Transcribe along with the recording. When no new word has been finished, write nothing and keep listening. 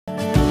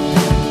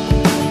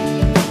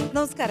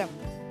നമസ്കാരം.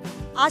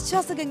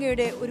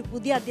 ആശ്വാസഗംഗയുടെ ഒരു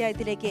പുതിയ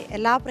അധ്യായത്തിലേക്ക്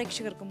എല്ലാ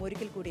പ്രേക്ഷകർക്കും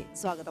ഒരിക്കൽ കൂടി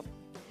സ്വാഗതം.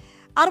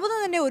 അർബുദം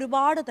തന്നെ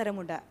ഒരുപാട്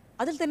തരമുണ്ട്.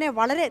 അതിൽ തന്നെ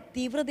വളരെ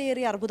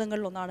തീവ്രതയേറിയ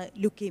അർബുദങ്ങളിൽ ഒന്നാണ്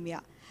ലുക്കീമിയ.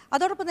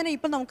 അതോടൊപ്പം തന്നെ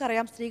ഇപ്പം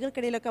നമുക്കറിയാം,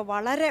 സ്ത്രീകൾക്കിടയിലൊക്കെ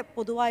വളരെ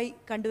പൊതുവായി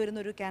കണ്ടുവരുന്ന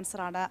ഒരു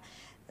ക്യാൻസറാണ്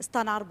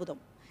സ്തനാർബുദം.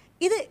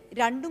 ഇത്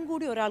രണ്ടും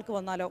കൂടി ഒരാൾക്ക്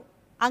വന്നാലോ,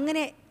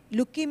 അങ്ങനെ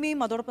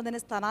ലുക്കീമിയയും അതോടൊപ്പം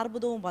തന്നെ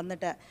സ്തനാർബുദവും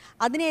വന്നിട്ട്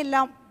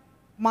അതിനെയെല്ലാം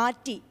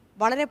മാറ്റി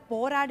വളരെ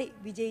പോരാടി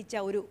വിജയിച്ച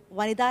ഒരു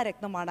വനിതാ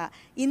രത്നമാണ്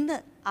ഇന്ന്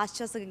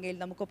ആശ്വാസഗംഗയിൽ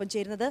നമുക്കൊപ്പം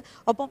ചേരുന്നത്.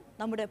 ഒപ്പം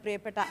നമ്മുടെ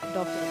പ്രിയപ്പെട്ട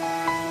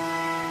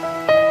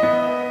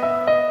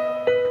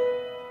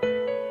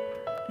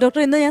ഡോക്ടർ,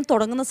 ഇന്ന് ഞാൻ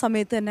തുടങ്ങുന്ന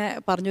സമയത്ത് തന്നെ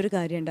പറഞ്ഞൊരു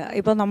കാര്യമുണ്ട്.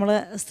 ഇപ്പോൾ നമ്മൾ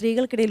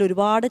സ്ത്രീകൾക്കിടയിൽ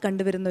ഒരുപാട്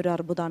കണ്ടുവരുന്ന ഒരു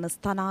അർബുദമാണ്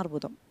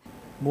സ്തനാർബുദം.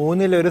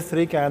 3-1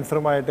 സ്ത്രീ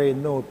ക്യാൻസറുമായിട്ട്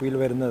ഇന്ന് ഒ പിയിൽ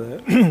വരുന്നത്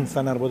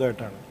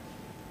സ്തനാർബുദമായിട്ടാണ്.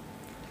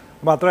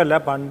 മാത്രമല്ല,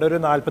 പണ്ടൊരു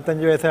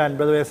 45 വയസ്സ്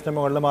 50 വയസ്സിന്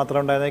മുകളിൽ മാത്രം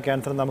ഉണ്ടായിരുന്ന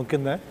ക്യാൻസർ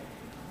നമുക്കിന്ന്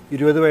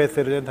 20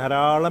 വയസ്സിൽ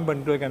ധാരാളം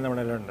പെൺകുട്ടികൾ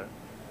നമ്മുടെ ഉണ്ട്.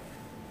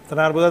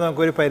 സ്തനാർബുദം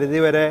നമുക്കൊരു പരിധി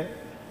വരെ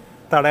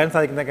തടയാൻ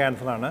സാധിക്കുന്ന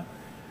ക്യാൻസറാണ്.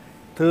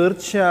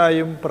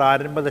 തീർച്ചയായും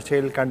പ്രാരംഭ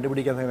ദശയിൽ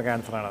കണ്ടുപിടിക്കാൻ സാധിക്കുന്ന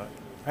ക്യാൻസറാണത്.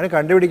 അതിന്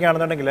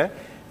കണ്ടുപിടിക്കുകയാണെന്നുണ്ടെങ്കിൽ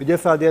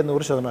വിജയസാധ്യത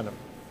 100%.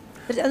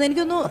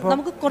 എനിക്കൊന്നു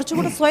നമുക്ക്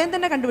കുറച്ചുകൂടി സ്വയം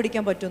തന്നെ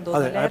കണ്ടുപിടിക്കാൻ പറ്റും.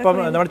 അതെ, അപ്പം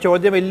നമ്മുടെ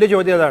ചോദ്യം, വലിയ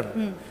ചോദ്യം അതാണ്.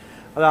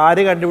 അത്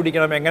ആര്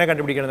കണ്ടുപിടിക്കണം, എങ്ങനെ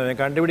കണ്ടുപിടിക്കണം?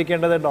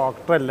 കണ്ടുപിടിക്കേണ്ടത്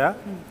ഡോക്ടറല്ല,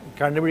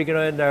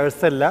 കണ്ടുപിടിക്കേണ്ടത്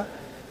നേഴ്സല്ല,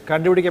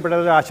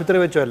 കണ്ടുപിടിക്കപ്പെട്ടത് ആശുപത്രി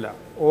വെച്ചല്ല.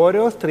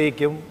 ഓരോ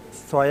സ്ത്രീക്കും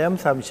സ്വയം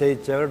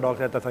സംശയിച്ച ഒരു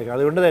ഡോക്ടറെ എത്താൻ സാധിക്കും.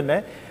 അതുകൊണ്ട് തന്നെ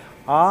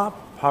ആ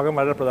ഭാഗം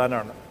വളരെ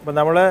പ്രധാനമാണ്. അപ്പം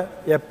നമ്മൾ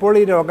എപ്പോൾ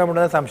ഈ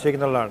രോഗമുണ്ടെന്ന്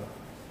സംശയിക്കുന്നുള്ളതാണ്.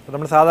 അപ്പം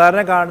നമ്മൾ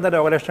സാധാരണ കാണുന്ന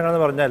രോഗലക്ഷണങ്ങൾ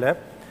എന്ന് പറഞ്ഞാൽ,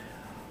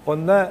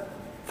 ഒന്ന്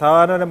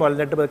സാധാരണ ഒരു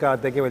മുലഞ്ഞിട്ട് പതുക്കെ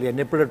അകത്തേക്ക് വലിയ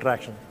നിപ്പിൾ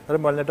റിട്രാക്ഷൻ, അത്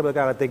മുലഞ്ഞിട്ട്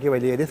പതുക്കെ അകത്തേക്ക്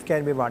വലിയ this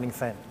can be warning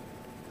sign.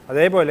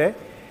 അതേപോലെ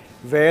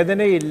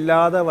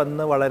വേദനയില്ലാതെ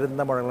വന്ന്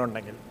വളരുന്ന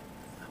മുഴകളുണ്ടെങ്കിൽ,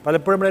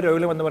 പലപ്പോഴും ഇവിടെ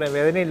രോഗികൾ വന്ന് പറയും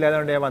വേദനയില്ലാതെ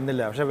കൊണ്ട് ഞാൻ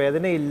വന്നില്ല, പക്ഷേ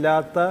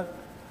വേദനയില്ലാത്ത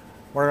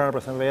മുഴകളാണ്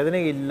പ്രശ്നം.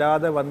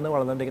 വേദനയില്ലാതെ വന്ന്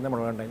വളർന്നുകൊണ്ടിരിക്കുന്ന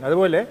മുഴകളുണ്ടെങ്കിൽ,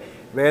 അതുപോലെ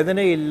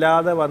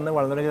വേദനയില്ലാതെ വന്ന്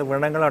വളർന്നുകൊണ്ടിരിക്കുന്ന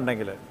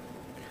വ്രണങ്ങളുണ്ടെങ്കിൽ,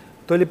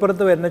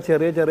 തൊലിപ്പുറത്ത് വരുന്ന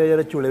ചെറിയ ചെറിയ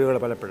ചെറിയ ചുളിവുകൾ,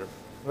 പലപ്പോഴും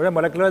ഇവിടെ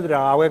മുലക്കുലർ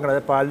ദ്രാവകങ്ങൾ,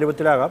 അതായത് പാൽ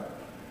രൂപത്തിലാകാം,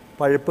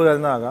 പഴുപ്പ്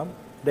കലർന്നാകാം,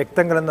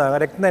 രക്തം കലർന്നാകാം,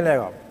 രക്തം തന്നെ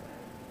ആകാം.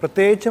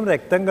 പ്രത്യേകിച്ചും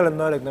രക്തം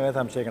കലർന്നോ രക്തമേ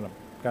സംശയിക്കണം.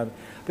 കാരണം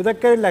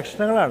ഇതൊക്കെ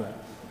ലക്ഷണങ്ങളാണ്.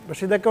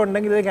 പക്ഷേ ഇതൊക്കെ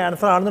ഉണ്ടെങ്കിൽ ഇത്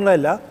ക്യാൻസർ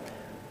ആണെന്നുള്ളതല്ല.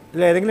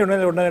 ഇതിൽ ഏതെങ്കിലും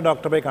ഉണ്ടെങ്കിൽ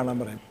ഡോക്ടറെ പോയി കാണാൻ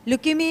പറയും.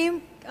 ലുക്കീമിയയും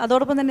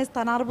അതോടൊപ്പം തന്നെ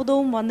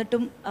സ്തനാർബുദവും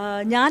വന്നിട്ടും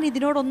ഞാൻ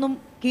ഇതിനോടൊന്നും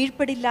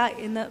കീഴ്പ്പെടില്ല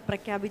എന്ന്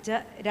പ്രഖ്യാപിച്ച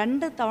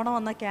 2 തവണ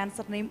വന്ന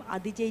ക്യാൻസറിനെയും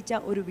അതിജയിച്ച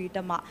ഒരു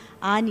വീട്ടമ്മ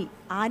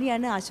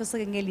ആനിയാണ്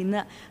ആശ്വാസഗംഗയിൽ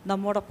ഇന്ന്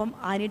നമ്മോടൊപ്പം.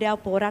 ആനിയുടെ ആ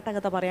പോരാട്ട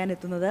കഥ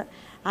പറയാനെത്തുന്നത്.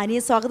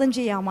 ആനിയെ സ്വാഗതം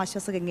ചെയ്യാം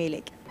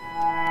ആശ്വാസഗംഗയിലേക്ക്.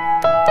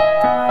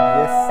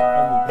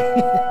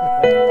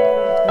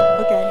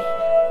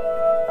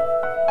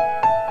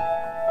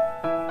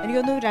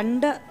 എനിക്കൊന്നു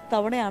 2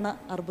 തവണയാണ്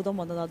അർബുദം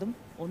വന്നത്. അതും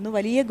ഒന്ന്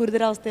വലിയ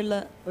ഗുരുതരാവസ്ഥയുള്ള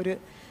ഒരു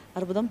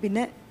അർബുദം,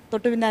 പിന്നെ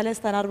തൊട്ട് പിന്നാലെ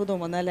സ്തനാർബുദവും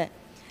വന്നല്ലേ?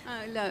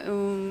 ഇല്ല,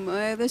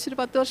 ഏകദേശം ഒരു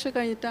 10 വർഷം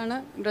കഴിഞ്ഞിട്ടാണ്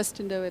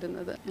ബ്രസ്റ്റിൻ്റെ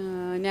വരുന്നത്.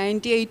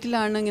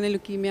 98-ലാണ് ഇങ്ങനെ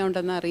ലുക്കീമിയ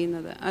ഉണ്ടെന്ന്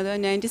അറിയുന്നത്. അത്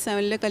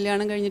 97-ലെ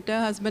കല്യാണം കഴിഞ്ഞിട്ട്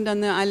ഹസ്ബൻഡ്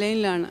അന്ന്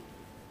അലൈനിലാണ്.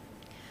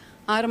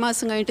 6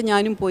 മാസം കഴിഞ്ഞിട്ട്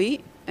ഞാനും പോയി.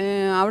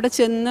 അവിടെ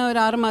ചെന്ന് ഒരു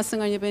 6 മാസം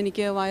കഴിഞ്ഞപ്പോൾ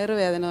എനിക്ക്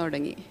വയറുവേദന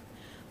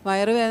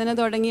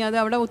തുടങ്ങി. അത്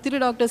അവിടെ ഒത്തിരി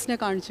ഡോക്ടേഴ്സിനെ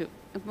കാണിച്ചു.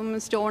 അപ്പം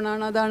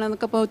സ്റ്റോണാണ്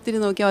അതാണെന്നൊക്കെ അപ്പോൾ ഒത്തിരി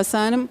നോക്കി.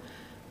 അവസാനം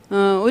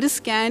ഒരു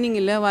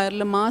സ്കാനിങ്ങിൽ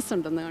വയറിൽ മാസ്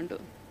ഉണ്ടെന്ന് കണ്ടു.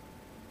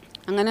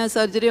 അങ്ങനെ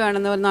സർജറി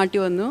വേണമെന്ന് നാട്ടിൽ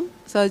വന്നു.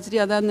 സർജറി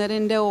അന്നേരം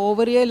എൻ്റെ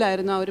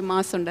ഓവറിയയിലായിരുന്നു ആ ഒരു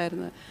മാസം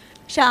ഉണ്ടായിരുന്നത്.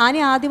 പക്ഷെ ആനി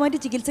ആദ്യമായിട്ട്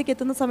ചികിത്സയ്ക്ക്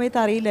എത്തുന്ന സമയത്ത്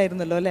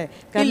അറിയില്ലായിരുന്നല്ലോ അല്ലേ?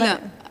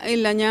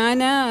 ഇല്ല, ഞാൻ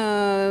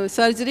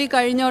സർജറി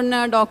കഴിഞ്ഞ ഉടനെ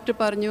ഡോക്ടർ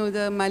പറഞ്ഞു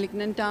ഇത്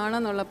മാലിഗ്നൻ്റ്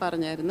ആണെന്നുള്ള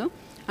പറഞ്ഞായിരുന്നു.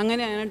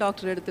 അങ്ങനെയാണ്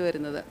ഡോക്ടറുടെ അടുത്ത്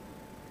വരുന്നത്.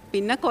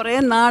 പിന്നെ കുറേ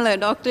നാള്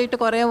ഡോക്ടറായിട്ട്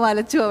കുറേ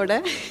വലച്ചു അവിടെ.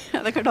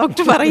 അതൊക്കെ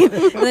ഡോക്ടർ പറയും.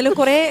 എന്നാലും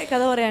കുറേ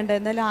കഥ പറയാനുണ്ട്.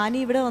 എന്നാലും ആനി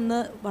ഇവിടെ വന്ന്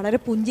വളരെ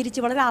പുഞ്ചിരിച്ച്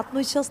വളരെ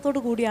ആത്മവിശ്വാസത്തോടു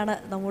കൂടിയാണ്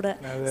നമ്മോട്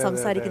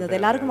സംസാരിക്കുന്നത്.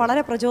 എല്ലാവർക്കും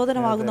വളരെ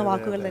പ്രചോദനമാകുന്ന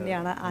വാക്കുകൾ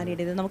തന്നെയാണ്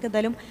ആനിയുടേത്. നമുക്ക്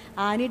എന്തായാലും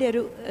ആനിയുടെ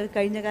ഒരു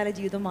കഴിഞ്ഞകാല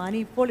ജീവിതം, ആനി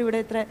ഇപ്പോൾ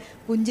ഇവിടെ ഇത്ര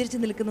പുഞ്ചിരിച്ച്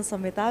നിൽക്കുന്ന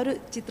സമയത്ത് ആ ഒരു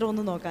ചിത്രം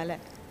ഒന്ന് നോക്കാം അല്ലേ?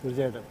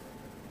 തീർച്ചയായിട്ടും.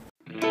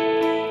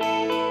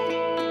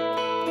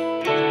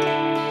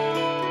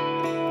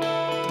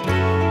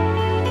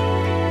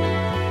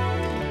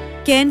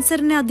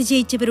 ക്യാൻസറിനെ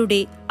അതിജയിച്ചവരുടെ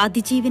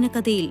അതിജീവന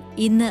കഥയിൽ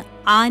ഇന്ന്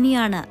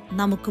ആനിയാണ്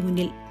നമുക്ക്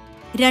മുന്നിൽ.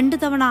 2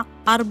 തവണ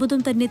അർബുദം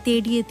തന്നെ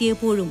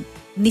തേടിയെത്തിയപ്പോഴും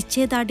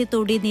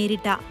നിശ്ചയദാർഢ്യത്തോടെ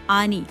നേരിട്ട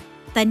ആനി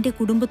തന്റെ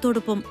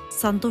കുടുംബത്തോടൊപ്പം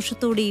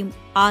സന്തോഷത്തോടെയും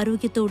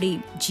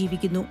ആരോഗ്യത്തോടെയും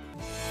ജീവിക്കുന്നു.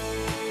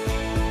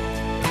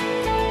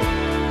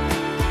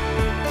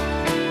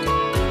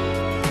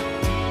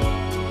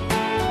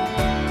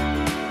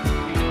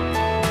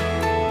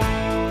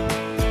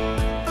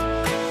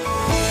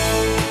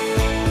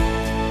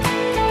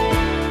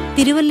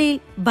 തിരുവല്ലയിൽ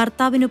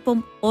ഭർത്താവിനൊപ്പം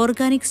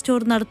ഓർഗാനിക്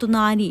സ്റ്റോർ നടത്തുന്ന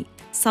ആനി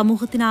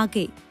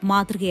സമൂഹത്തിനാകെ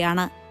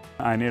മാതൃകയാണ്.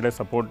 ആനിയുടെ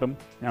സപ്പോർട്ടും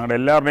ഞങ്ങളുടെ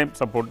എല്ലാവരുടെയും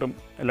സപ്പോർട്ടും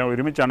എല്ലാം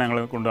ഒരുമിച്ചാണ് ഞങ്ങൾ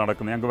കൊണ്ട്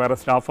നടക്കുന്നത്. ഞങ്ങൾക്ക് വേറെ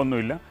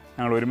സ്റ്റാഫൊന്നുമില്ല.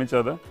 ഞങ്ങൾ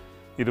ഒരുമിച്ചത്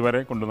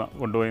ഇതുവരെ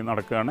കൊണ്ടുപോയി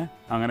നടക്കുകയാണ്.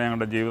 അങ്ങനെ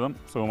ഞങ്ങളുടെ ജീവിതം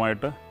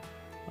സുഖമായിട്ട്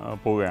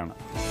പോവുകയാണ്.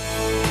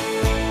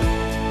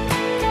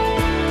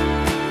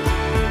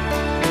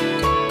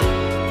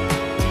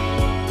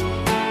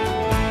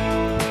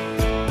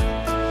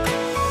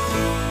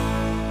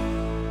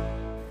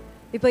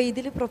 ഇപ്പോൾ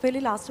ഇതിൽ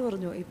പ്രൊഫൈലിൽ ലാസ്റ്റ്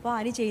പറഞ്ഞു ഇപ്പോൾ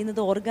ആനി ചെയ്യുന്നത്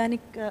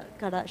ഓർഗാനിക്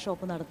കട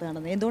ഷോപ്പ്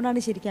നടത്തുകയാണെന്ന്.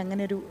 എന്തുകൊണ്ടാണ് ശരിക്കും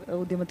അങ്ങനെ ഒരു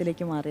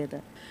ഉദ്യമത്തിലേക്ക് മാറിയത്?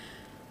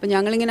 അപ്പോൾ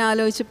ഞങ്ങളിങ്ങനെ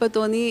ആലോചിച്ചപ്പോൾ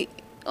തോന്നി,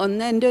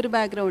 ഒന്ന് എൻ്റെ ഒരു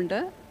ബാക്ക്ഗ്രൗണ്ട്,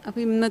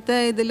 അപ്പോൾ ഇന്നത്തെ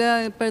ഇതിൽ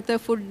ഇപ്പോഴത്തെ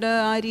ഫുഡ്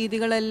ആ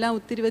രീതികളെല്ലാം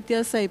ഒത്തിരി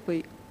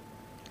വ്യത്യാസമായിപ്പോയി.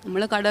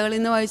 നമ്മൾ കടകളിൽ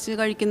നിന്ന് വാങ്ങിച്ച്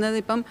കഴിക്കുന്നത്,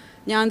 ഇപ്പം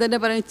ഞാൻ തന്നെ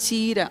പറയും,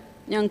 ചീര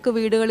ഞങ്ങൾക്ക്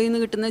വീടുകളിൽ നിന്ന്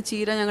കിട്ടുന്ന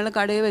ചീര ഞങ്ങൾ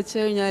കടയിൽ വെച്ച്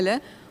കഴിഞ്ഞാൽ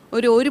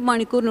ഒരു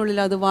മണിക്കൂറിനുള്ളിൽ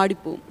അത്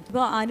വാടിപ്പോവും.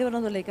 ഇപ്പോൾ ആനി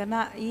പറഞ്ഞതല്ലേ,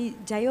 കാരണം ഈ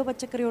ജൈവ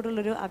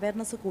പച്ചക്കറിയോടുള്ളൊരു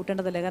അവയർനെസ്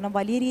കൂട്ടേണ്ടതല്ലേ, കാരണം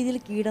വലിയ രീതിയിൽ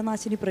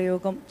കീടനാശിനി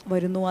പ്രയോഗം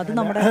വരുന്നു. അത്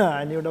നമ്മുടെ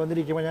ആനിയുടെ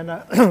വന്നിരിക്കുമ്പോൾ ഞാൻ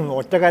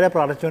ഒറ്റക്കാരെ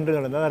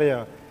പ്രാർത്ഥിച്ചുകൊണ്ടിരുന്നത്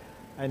എന്താണെന്നറിയാം,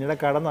 അതിനുള്ള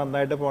കട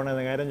നന്നായിട്ട്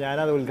പോകണമെന്ന്. കാര്യം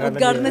ഞാനത്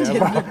ഉദ്ഘാടനം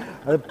ചെയ്തു.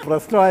 അത്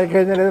പ്രശ്നമായി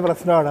കഴിഞ്ഞാൽ ഇത്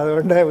പ്രശ്നമാണ്,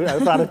 അതുകൊണ്ട്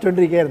അത്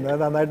തടച്ചുകൊണ്ടിരിക്കുകയായിരുന്നു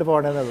അത് നന്നായിട്ട്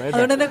പോകണമെന്നുള്ളത്.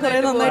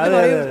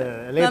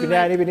 അല്ലെങ്കിൽ പിന്നെ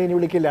ആനി പിന്നെ ഇനി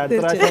വിളിക്കില്ല,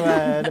 അടുത്ത പ്രാവശ്യം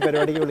എൻ്റെ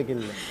പരിപാടിക്ക്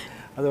വിളിക്കില്ല.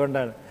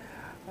 അതുകൊണ്ടാണ്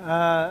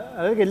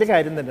അത് വലിയ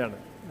കാര്യം തന്നെയാണ്.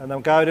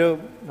 നമുക്ക് ആ ഒരു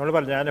നമ്മൾ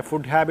പറഞ്ഞു, ഞാൻ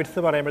ഫുഡ് ഹാബിറ്റ്സ്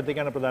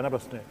പറയുമ്പോഴത്തേക്കാണ് പ്രധാന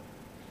പ്രശ്നം.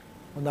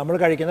 നമ്മൾ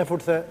കഴിക്കുന്ന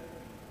ഫുഡ്സ്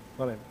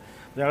പറയും,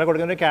 ഞങ്ങൾ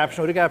കൊടുക്കുന്ന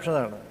ഒരു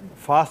ക്യാപ്ഷനാണ്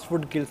ഫാസ്റ്റ്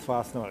ഫുഡ് കിൽസ്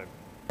ഫാസ്റ്റ് എന്ന് പറയുന്നത്.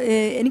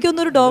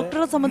 എനിക്കൊന്നൊരു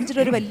ഡോക്ടറെ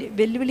സംബന്ധിച്ചിട്ടൊരു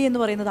വെല്ലുവിളി എന്ന്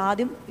പറയുന്നത്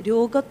ആദ്യം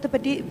രോഗത്തെ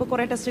പറ്റി ഇപ്പോൾ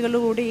കുറേ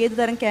ടെസ്റ്റുകളിലൂടെ ഏത്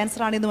തരം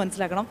ക്യാൻസർ ആണെന്ന്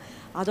മനസ്സിലാക്കണം.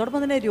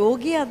 അതോടൊപ്പം തന്നെ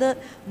രോഗിയെ അത്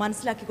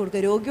മനസ്സിലാക്കി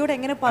കൊടുക്കുക, രോഗിയോട്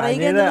എങ്ങനെ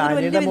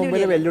പറയുക.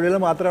 മുമ്പിൽ വെല്ലുവിളികൾ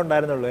മാത്രമേ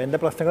ഉണ്ടായിരുന്നുള്ളൂ, എൻ്റെ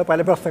പ്രശ്നങ്ങൾ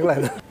പല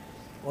പ്രശ്നങ്ങളായിരുന്നു.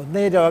 ഒന്ന്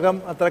ഈ രോഗം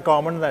അത്ര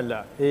കോമൺ എന്നല്ല,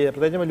 ഈ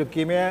പ്രത്യേകിച്ച്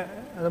ലുക്കീമിയ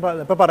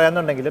ഇപ്പോൾ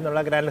പറയാന്നുണ്ടെങ്കിലും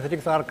നമ്മൾ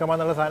ഗ്രാനുലോസൈറ്റിക് സാർക്കോമ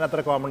എന്നുള്ള സാധനം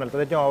അത്ര കോമൺ അല്ല,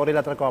 പ്രത്യേകിച്ച് ഓവറിൽ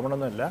അത്ര കോമൺ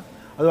ഒന്നുമില്ല,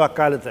 അതും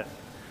അക്കാലത്ത്.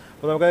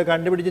 അപ്പോൾ നമുക്കത്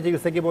കണ്ടുപിടിച്ച്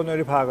ചികിത്സയ്ക്ക് പോകുന്ന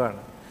ഒരു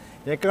ഭാഗമാണ്.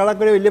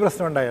 ഇതിനേക്കാളൊക്കെ ഒരു വലിയ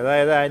പ്രശ്നം ഉണ്ടായി,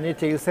 അതായത് അതിന്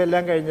ചികിത്സ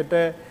എല്ലാം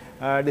കഴിഞ്ഞിട്ട്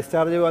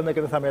ഡിസ്ചാർജ് പോകാൻ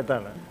നിൽക്കുന്ന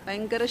സമയത്താണ്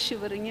ഭയങ്കര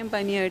ഷിവറിങ്ങും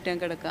പനിയായിട്ട് ഞാൻ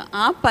കിടക്കുക.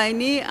 ആ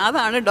പനി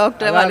അതാണ്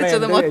ഡോക്ടറെ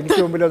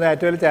എനിക്ക് മുമ്പിൽ ഒന്ന്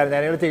ഏറ്റവും വലിയ ചാലഞ്ച്,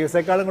 ഞാനിവിടെ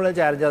ചികിത്സയെക്കാളും കൂടുതൽ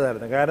ചാലഞ്ച്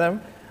അതായിരുന്നു. കാരണം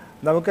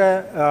നമുക്ക്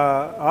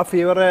ആ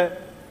ഫീവറ്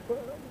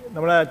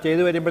നമ്മൾ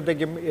ചെയ്തു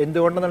വരുമ്പോഴത്തേക്കും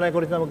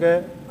എന്തുകൊണ്ടെന്നുള്ളതിനെക്കുറിച്ച് നമുക്ക്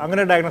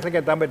അങ്ങനെ ഡയഗ്നോസിലേക്ക്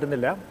എത്താൻ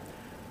പറ്റുന്നില്ല.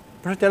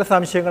 പക്ഷേ ചില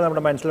സംശയങ്ങൾ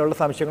നമ്മുടെ മനസ്സിലുള്ള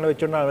സംശയങ്ങൾ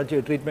വെച്ചുകൊണ്ടാണ്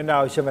ട്രീറ്റ്മെൻറ്റ്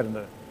ആവശ്യം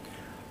വരുന്നത്.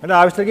 അതിൻ്റെ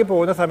ആവശ്യത്തിലേക്ക്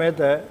പോകുന്ന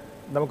സമയത്ത്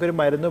നമുക്കൊരു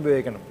മരുന്ന്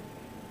ഉപയോഗിക്കണം.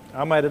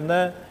 ആ മരുന്ന്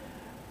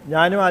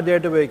ഞാനും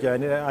ആദ്യമായിട്ട് ഉപയോഗിക്കുക,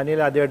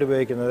 അനിൽ ആദ്യമായിട്ട്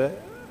ഉപയോഗിക്കുന്നത്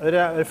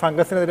ഒരു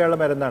ഫംഗസിനെതിരെയുള്ള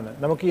മരുന്നാണ്.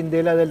 നമുക്ക്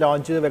ഇന്ത്യയിൽ അത്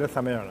ലോഞ്ച് ചെയ്ത് വരുന്ന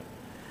സമയമാണ്.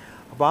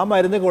 അപ്പോൾ ആ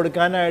മരുന്ന്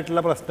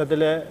കൊടുക്കാനായിട്ടുള്ള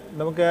പ്രശ്നത്തിൽ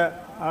നമുക്ക്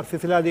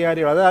RCCയിലെ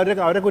അധികാരികൾ, അത്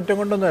അവരെ കുറ്റം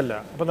കൊണ്ടൊന്നുമല്ല.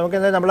 അപ്പോൾ നമുക്ക്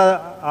എന്താ നമ്മൾ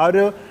ആ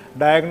ഒരു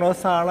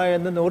ഡയഗ്നോസ് ആണ്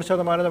എന്ന്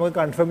 100% നമുക്ക്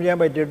കൺഫേം ചെയ്യാൻ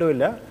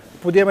പറ്റിയിട്ടുമില്ല.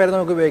 പുതിയ മരുന്ന്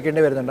നമുക്ക്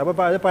ഉപയോഗിക്കേണ്ടി വരുന്നുണ്ട്.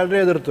 അപ്പോൾ അത് പലരും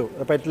എതിർത്തു,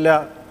 പറ്റില്ല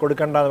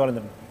കൊടുക്കണ്ട എന്ന്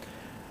പറഞ്ഞിട്ടുണ്ട്.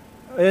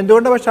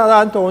 എന്തുകൊണ്ട് പക്ഷേ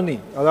അതാണ് തോന്നി,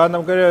 അതാണ്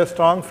നമുക്കൊരു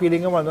സ്ട്രോങ്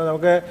ഫീലിംഗും വന്നു.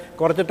 നമുക്ക്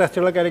കുറച്ച്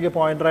ടെസ്റ്റുകളൊക്കെ എനിക്ക്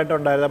പോയിൻ്ററായിട്ട്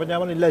ഉണ്ടായിരുന്നു. അപ്പോൾ ഞാൻ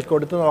പറഞ്ഞില്ല,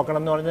 കൊടുത്ത് നോക്കണം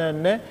എന്ന് പറഞ്ഞാൽ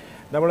എന്നെ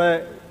നമ്മൾ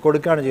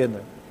കൊടുക്കുകയാണ്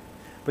ചെയ്യുന്നത്.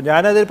 അപ്പോൾ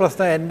ഞാനതൊരു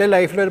പ്രശ്നം, എൻ്റെ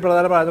ലൈഫിലൊരു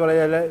പ്രധാന പ്രായം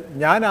പറഞ്ഞാൽ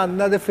ഞാൻ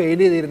അന്നത് ഫെയിൽ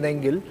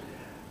ചെയ്തിരുന്നെങ്കിൽ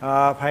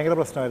ഭയങ്കര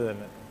പ്രശ്നമായിരുന്നു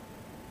തന്നെ.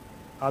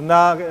 അന്ന്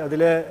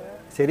അതിൽ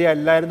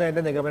ശരിയല്ലായിരുന്നു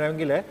എൻ്റെ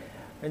നിഗമനമെങ്കിൽ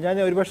ഞാൻ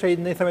ഒരുപക്ഷെ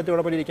ഇന്ന സമയത്ത്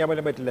ഇവിടെ പോയി ഇരിക്കാൻ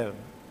പോലും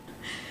പറ്റില്ലായിരുന്നു.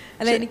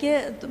 അല്ല, എനിക്ക്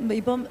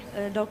ഇപ്പം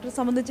ഡോക്ടറെ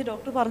സംബന്ധിച്ച്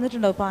ഡോക്ടർ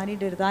പറഞ്ഞിട്ടുണ്ടോ ഇപ്പോൾ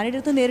ആനിയുടെ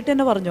അടുത്ത് നേരിട്ട്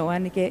തന്നെ പറഞ്ഞോ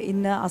എനിക്ക്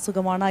ഇന്ന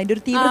അസുഖമാണ്, അതിൻ്റെ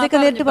ഒരു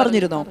തീവ്രതയൊക്കെ നേരിട്ട്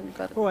പറഞ്ഞിരുന്നോ?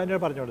 ഓ,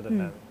 അതിനോട് പറഞ്ഞു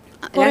കൊടുത്തിട്ടുണ്ട്.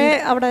 കുറേ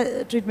അവിടെ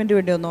ട്രീറ്റ്മെൻറ്റ്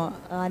വേണ്ടി വന്നോ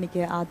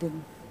ആനിക്ക്? ആദ്യം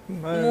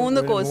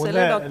 3 കോഴ്സ്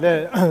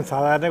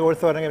സാധാരണ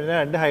കോഴ്സ് പറഞ്ഞാൽ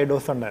 2 ഹൈ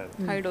ഡോസ്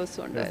ഉണ്ടായിരുന്നു.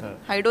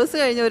 ഹൈ ഡോസ്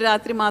കഴിഞ്ഞ ഒരു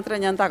രാത്രി മാത്രമേ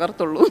ഞാൻ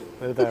തകർത്തുള്ളൂ.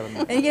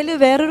 എനിക്കതിൽ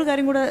വേറൊരു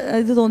കാര്യം കൂടെ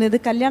ഇത് തോന്നിയത്,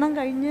 കല്യാണം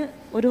കഴിഞ്ഞ്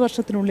 1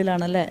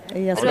 വർഷത്തിനുള്ളിലാണല്ലേ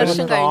ഈ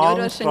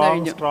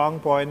സ്ട്രോങ്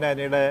പോയിന്റ്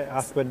അനിയുടെ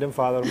ഹസ്ബൻഡും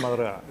ഫാദറും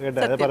മദറും കേട്ടോ,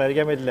 അത്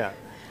പറയാതിരിക്കാൻ പറ്റില്ല.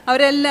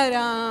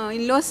 അവരെല്ലാവരും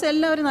ഇൻലോസ്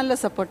എല്ലാവരും നല്ല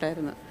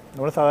സപ്പോർട്ടായിരുന്നു.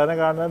 നമ്മൾ സാധാരണ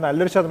കാണുന്നത്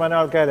നല്ലൊരു ശതമാനം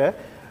ആൾക്കാർ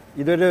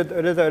ഇതൊരു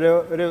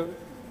ഒരു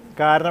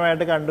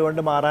കാരണമായിട്ട് കണ്ടുകൊണ്ട്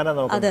മാറാനാണ്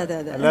നോക്കുന്നത്,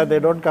 അല്ലാതെ they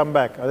don't come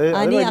back.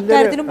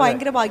 അക്കാര്യത്തിലും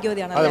ഭയങ്കര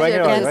ഭാഗ്യവതിയാണ്.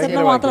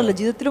 ക്യാൻസറിന് മാത്രമല്ല,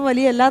 ജീവിതത്തിലും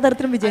വലിയ എല്ലാ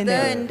തരത്തിലും വിജയം.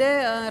 എൻ്റെ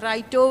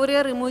റൈറ്റ്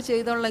ഓവറിയെ റിമൂവ്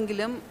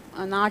ചെയ്തോളെങ്കിലും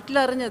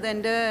നാട്ടിലറിഞ്ഞത്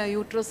എൻ്റെ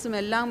യൂട്രസും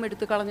എല്ലാം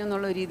എടുത്ത് കളഞ്ഞു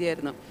എന്നുള്ള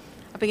രീതിയായിരുന്നു.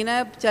 അപ്പം ഇങ്ങനെ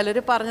ചിലർ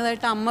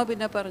പറഞ്ഞതായിട്ട് അമ്മ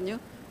പിന്നെ പറഞ്ഞു,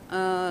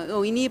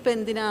 ഇനിയിപ്പോൾ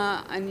എന്തിനാ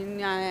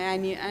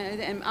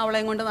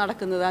അവളെയും കൊണ്ട്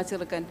നടക്കുന്നത്, ആ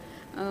ചെറുക്കൻ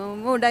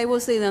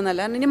ഡൈവോഴ്സ്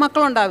ചെയ്യുന്നതെന്നല്ല, ഇനി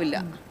മക്കളുണ്ടാവില്ല.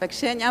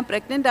 പക്ഷേ ഞാൻ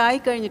പ്രഗ്നൻ്റ്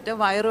ആയി കഴിഞ്ഞിട്ട്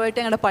വയറുമായിട്ട്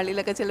ഞങ്ങളുടെ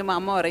പള്ളിയിലൊക്കെ ചെല്ലുമ്പോൾ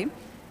അമ്മ പറയും,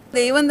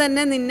 ദൈവം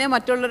തന്നെ നിന്നെ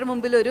മറ്റുള്ളവരുടെ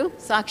മുമ്പിൽ ഒരു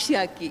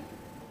സാക്ഷിയാക്കി.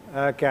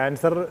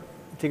 ക്യാൻസർ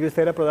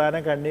ചികിത്സയിലെ പ്രധാന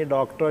കണ്ണി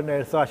ഡോക്ടറോ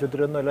നഴ്സോ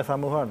ആശുപത്രി ഒന്നുമല്ല,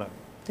 സമൂഹമാണ്.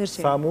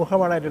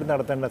 സമൂഹമാണ് അതിൽ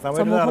നടത്തേണ്ടത്.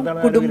 സമൂഹത്തിൽ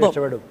നടത്തേണ്ടത്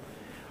രക്ഷപ്പെടും.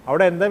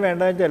 അവിടെ എന്താ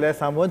വേണ്ടതെന്ന് വെച്ചാൽ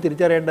സമൂഹം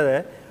തിരിച്ചറിയേണ്ടത്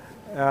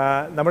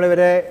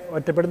നമ്മളിവരെ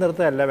ഒറ്റപ്പെടുത്തി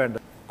നിർത്തുകയല്ല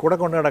വേണ്ടത്, കൂടെ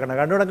കൊണ്ടു നടക്കണം.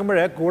 കണ്ടു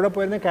നടക്കുമ്പോഴേ കൂടെ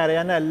പോയിരുന്ന്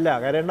കരയാനല്ല,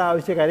 കരയേണ്ട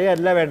ആവശ്യം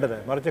കരയല്ല വേണ്ടത്,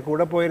 മറിച്ച്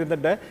കൂടെ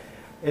പോയിരുന്നിട്ട്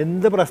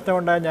എന്ത്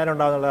പ്രശ്നമുണ്ടായാലും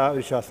ഞാനുണ്ടാകുന്നുള്ള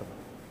വിശ്വാസം.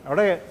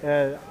 അവിടെ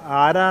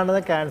ആരാണ്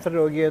ക്യാൻസർ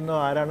രോഗിയെന്നോ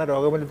ആരാണ്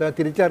രോഗമില്ലാത്തോ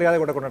തിരിച്ചറിയാതെ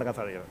കൂടെ കൊണ്ടു നടക്കാൻ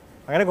സാധിക്കുന്നത്.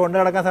 അങ്ങനെ കൊണ്ടു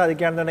നടക്കാൻ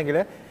സാധിക്കുകയാണെന്നുണ്ടെങ്കിൽ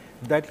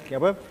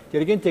അപ്പം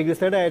ശരിക്കും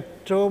ചികിത്സയുടെ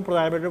ഏറ്റവും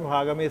പ്രധാനപ്പെട്ട ഒരു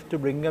ഭാഗം is to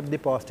bring up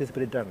the positive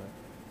സ്പിരിറ്റാണ്.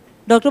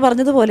 Doctor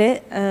പറഞ്ഞതുപോലെ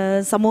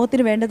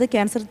സമൂഹത്തിന് വേണ്ടത്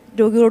ക്യാൻസർ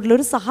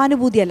രോഗികളോടുള്ളൊരു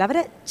സഹാനുഭൂതിയല്ല,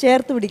 അവരെ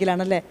ചേർത്ത്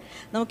പിടിക്കലാണല്ലേ.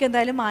 നമുക്ക്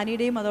എന്തായാലും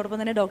ആനിയുടെയും അതോടൊപ്പം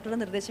തന്നെ ഡോക്ടറുടെ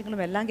നിർദ്ദേശങ്ങളും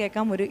എല്ലാം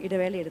കേൾക്കാം ഒരു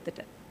ഇടവേള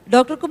എടുത്തിട്ട്.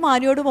 ഡോക്ടർക്കും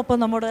ആനിയോടും ഒപ്പം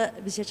നമ്മുടെ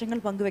വിശേഷങ്ങൾ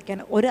പങ്കുവെക്കാൻ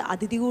ഒരു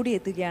അതിഥി കൂടി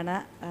എത്തുകയാണ്,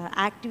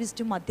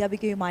 ആക്ടിവിസ്റ്റും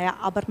അധ്യാപികയുമായ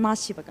അപർണ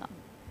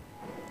ശിവകാന്ത്.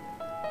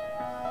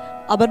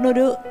 അപർണ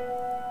ഒരു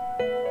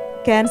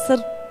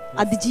ക്യാൻസർ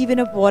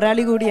അതിജീവന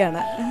പോരാളി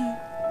കൂടിയാണ്.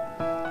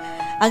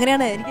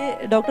 അങ്ങനെയാണ് എനിക്ക്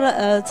ഡോക്ടർ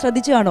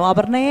ശ്രദ്ധിച്ചു കാണും,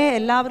 അപർണയെ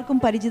എല്ലാവർക്കും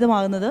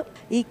പരിചിതമാകുന്നത്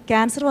ഈ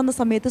ക്യാൻസർ വന്ന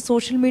സമയത്ത്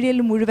സോഷ്യൽ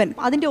മീഡിയയിൽ മുഴുവൻ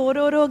അതിൻ്റെ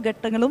ഓരോരോ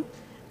ഘട്ടങ്ങളും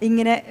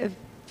ഇങ്ങനെ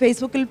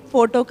ഫേസ്ബുക്കിൽ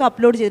ഫോട്ടോ ഒക്കെ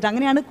അപ്ലോഡ് ചെയ്തിട്ട്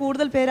അങ്ങനെയാണ്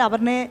കൂടുതൽ പേര്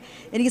അപർണയെ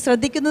എനിക്ക്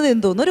ശ്രദ്ധിക്കുന്നത്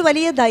എന്ന് തോന്നുന്നു. ഒരു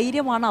വലിയ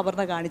ധൈര്യമാണ്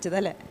അപർണ കാണിച്ചത്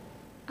അല്ലേ?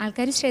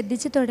 ആൾക്കാർ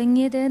ശ്രദ്ധിച്ച്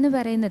തുടങ്ങിയത് എന്ന്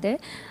പറയുന്നത്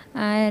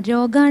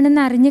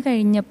രോഗമാണെന്ന് അറിഞ്ഞു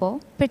കഴിഞ്ഞപ്പോൾ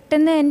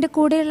പെട്ടെന്ന് എൻ്റെ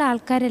കൂടെയുള്ള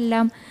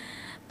ആൾക്കാരെല്ലാം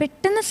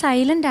പെട്ടെന്ന്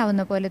സൈലൻ്റ്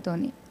ആവുന്ന പോലെ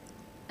തോന്നി.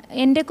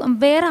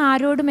 വേറെ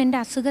ആരോടും എൻ്റെ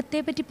അസുഖത്തെ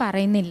പറ്റി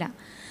പറയുന്നില്ല,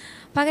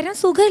 പകരം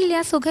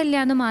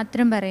സുഖമില്ല എന്ന്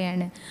മാത്രം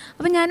പറയാണ്.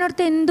 അപ്പം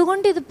ഞാനോർത്ത്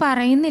എന്തുകൊണ്ട് ഇത്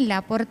പറയുന്നില്ല,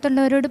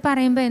 പുറത്തുള്ളവരോട്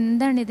പറയുമ്പോൾ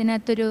എന്താണ്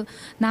ഇതിനകത്തൊരു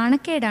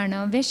നാണക്കേടാണോ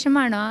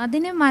വിഷമാണോ,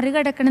 അതിനെ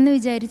മറികടക്കണം എന്ന്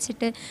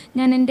വിചാരിച്ചിട്ട്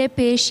ഞാൻ എൻ്റെ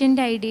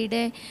പേഷ്യൻ്റ്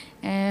ID-യുടെ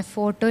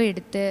ഫോട്ടോ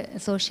എടുത്ത്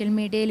സോഷ്യൽ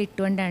മീഡിയയിൽ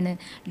ഇട്ടുകൊണ്ടാണ്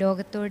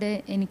ലോകത്തോട്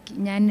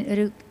ഞാൻ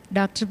ഒരു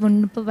ഡോക്ടർ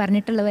മുൻപ്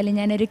പറഞ്ഞിട്ടുള്ള പോലെ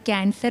ഞാനൊരു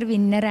ക്യാൻസർ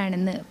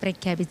വിന്നറാണെന്ന്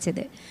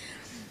പ്രഖ്യാപിച്ചത്.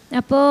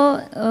 അപ്പോൾ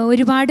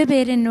ഒരുപാട്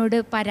പേര് എന്നോട്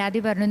പരാതി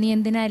പറഞ്ഞു, നീ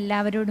എന്തിനാ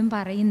എല്ലാവരോടും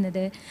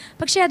പറയുന്നത്?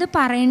 പക്ഷേ അത്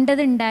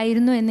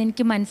പറയേണ്ടതുണ്ടായിരുന്നു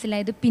എന്നെനിക്ക്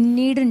മനസ്സിലായത്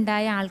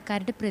പിന്നീടുണ്ടായ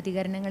ആൾക്കാരുടെ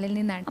പ്രതികരണങ്ങളിൽ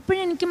നിന്നാണ്.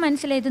 അപ്പോഴെനിക്ക്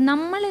മനസ്സിലായത്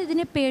നമ്മൾ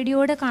ഇതിനെ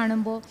പേടിയോടെ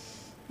കാണുമ്പോൾ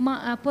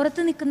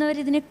പുറത്ത് നിൽക്കുന്നവർ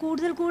ഇതിനെ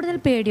കൂടുതൽ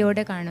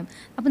പേടിയോടെ കാണും.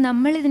 അപ്പോൾ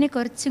നമ്മളിതിനെ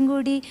കുറച്ചും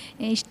കൂടി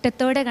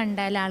ഇഷ്ടത്തോടെ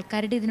കണ്ടാൽ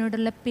ആൾക്കാരുടെ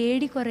ഇതിനോടുള്ള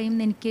പേടി കുറയും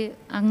എന്ന് എനിക്ക്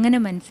അങ്ങനെ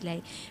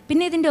മനസ്സിലായി.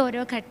 പിന്നെ ഇതിൻ്റെ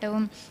ഓരോ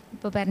ഘട്ടവും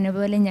ഇപ്പോൾ പറഞ്ഞ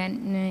പോലെ ഞാൻ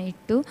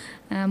ഇട്ടു.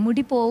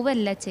 മുടി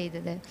പോവല്ല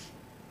ചെയ്തത്.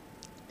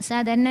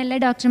 സാധാരണ എല്ലാ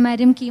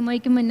ഡോക്ടർമാരും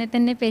കീമോയ്ക്ക് മുന്നേ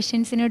തന്നെ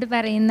പേഷ്യൻസിനോട്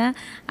പറയുന്ന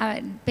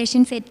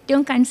പേഷ്യൻസ്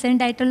ഏറ്റവും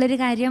കൺസേൺഡ് ആയിട്ടുള്ളൊരു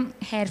കാര്യം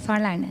ഹെയർ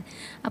ഫാളാണ്.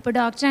 അപ്പോൾ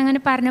ഡോക്ടർ അങ്ങനെ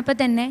പറഞ്ഞപ്പോൾ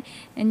തന്നെ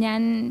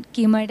ഞാൻ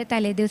കീമോയുടെ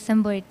തലേ ദിവസം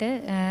പോയിട്ട്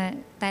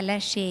തല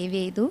ഷേവ്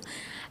ചെയ്തു.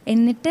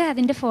 എന്നിട്ട്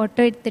അതിൻ്റെ ഫോട്ടോ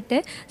എടുത്തിട്ട്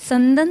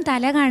സ്വന്തം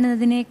തല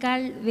കാണുന്നതിനേക്കാൾ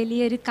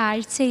വലിയൊരു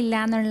കാഴ്ചയില്ല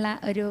എന്നുള്ള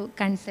ഒരു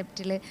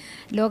കൺസെപ്റ്റിൽ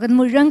ലോകം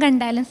മുഴുവൻ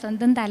കണ്ടാലും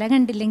സ്വന്തം തല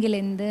കണ്ടില്ലെങ്കിൽ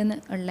എന്തെന്ന്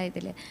ഉള്ള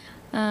ഇതിൽ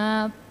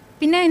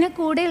പിന്നെ അതിന്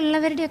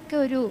കൂടെയുള്ളവരുടെയൊക്കെ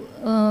ഒരു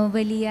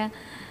വലിയ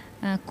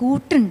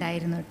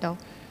കൂട്ടുണ്ടായിരുന്നു കേട്ടോ.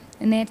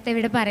 നേരത്തെ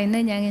ഇവിടെ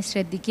പറയുന്നത് ഞാൻ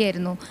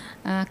ശ്രദ്ധിക്കുകയായിരുന്നു,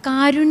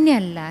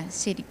 കാരുണ്യമല്ല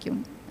ശരിക്കും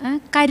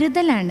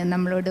കരുതലാണ്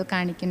നമ്മളോട്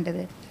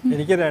കാണിക്കേണ്ടത്.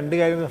 എനിക്ക് രണ്ട്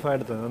കാര്യം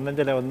എടുത്തത്. ഒന്നും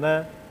ചില ഒന്ന്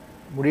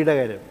മുടിയുടെ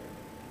കാര്യം.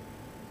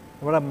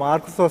 നമ്മുടെ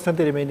മാർക്സ് സോസൻ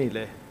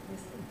തിരുമേനിയില്ലേ,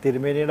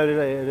 തിരുമേനിയുടെ ഒരു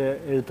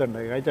എഴുത്തുണ്ട്,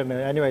 വായിച്ചിട്ടുണ്ട്,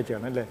 ഞാൻ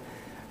വായിച്ചാണ് അല്ലേ,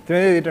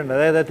 തിരുമേനി എഴുതിയിട്ടുണ്ട്.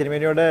 അതായത്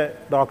തിരുമേനിയോട്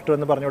ഡോക്ടർ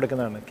എന്ന് പറഞ്ഞു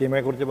കൊടുക്കുന്നതാണ്.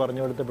 കീമോയെക്കുറിച്ച്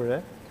പറഞ്ഞു കൊടുത്തപ്പോൾ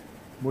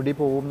മുടി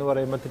പോവും എന്ന്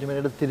പറയുമ്പോൾ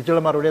തിരുമേനിയുടെ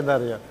തിരിച്ചുള്ള മറുപടി എന്താ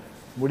അറിയുക,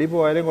 മുടി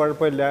പോയാലും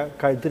കുഴപ്പമില്ല,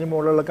 കഴുത്തിന്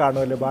മുകളിലുള്ള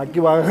കാണുമല്ലോ, ബാക്കി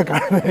ഭാഗം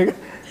കാണുന്നത്.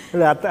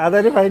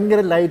 അതൊരു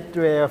ഭയങ്കര ലൈറ്റ്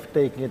വേ ഓഫ്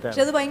ടേക്കിംഗ്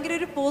ഇറ്റാണ്,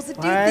 ഭയങ്കര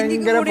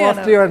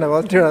പോസിറ്റീവാണ്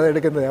അത്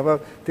എടുക്കുന്നത്. അപ്പോൾ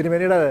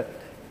തിരുമേനിയുടെ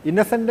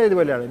ഇന്നസെൻ്റ്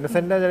ഇതുപോലെയാണ്.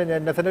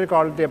 ഇന്നസെൻ്റ് ഒരു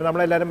ക്വാളിറ്റി. അപ്പോൾ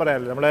നമ്മളെല്ലാവരും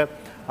പറയാമല്ലോ, നമ്മളെ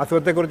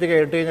അസുഖത്തെക്കുറിച്ച്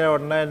കേട്ട് കഴിഞ്ഞാൽ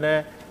ഉടനെ തന്നെ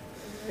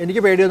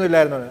എനിക്ക് പേടിയൊന്നും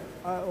ഇല്ലായിരുന്നു.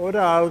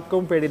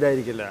 ഒരാൾക്കും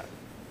പേടിയില്ലായിരിക്കില്ല.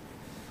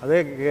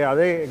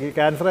 അത്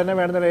ക്യാൻസർ തന്നെ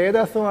വേണമെന്നില്ല, ഏത്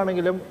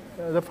അസുഖമാണെങ്കിലും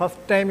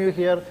ഫസ്റ്റ് ടൈം യു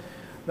ഹിയർ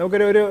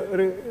നമുക്കൊരു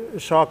ഒരു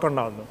ഷോക്ക്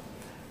ഉണ്ടാകുന്നു.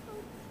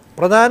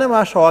 പ്രധാനം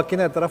ആ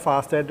ഷോക്കിനെ എത്ര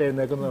ഫാസ്റ്റായിട്ട്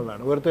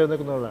എഴുന്നേക്കുന്നതാണ്,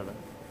 ഉയർത്തെഴുന്നേക്കുന്നതാണ്.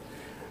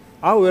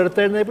 ആ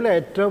ഉയർത്തെഴുന്നേപ്പിൽ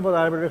ഏറ്റവും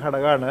പ്രധാനപ്പെട്ട ഒരു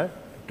ഘടകമാണ്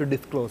ടു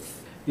ഡിസ്ക്ലോസ്.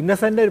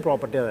 ഇന്നസെൻ്റ് ഒരു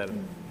പ്രോപ്പർട്ടി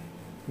അതായിരുന്നു.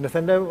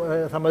 ഇന്നസെൻ്റ്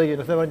സമ്മതിക്കും.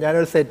 ഇന്നസെൻ്റ്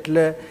ഞാനൊരു സെറ്റിൽ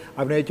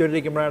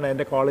അഭിനയിച്ചുകൊണ്ടിരിക്കുമ്പോഴാണ്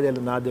എൻ്റെ കോളേജ്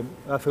ചെല്ലുന്നത് ആദ്യം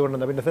അസുഖം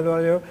ഉണ്ടെന്ന്. അപ്പോൾ ഇന്നസെൻ്റ്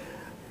പറഞ്ഞു,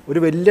 ഒരു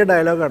വലിയ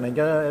ഡയലോഗാണ്,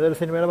 എനിക്ക് ഏതൊരു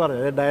സിനിമയിൽ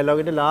പറഞ്ഞു,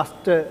 ഡയലോഗിൻ്റെ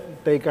ലാസ്റ്റ്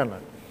ടേക്കാണ്.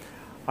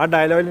 ആ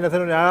ഡയലോഗിൽ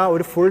ഇന്നസെൻ്റ് ഞാൻ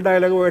ഒരു ഫുൾ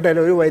ഡയലോഗ് പോയിട്ടല്ല,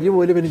 ഒരു വരി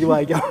പോലും എനിക്ക്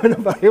വായിക്കാൻ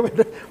പോലും പറയാൻ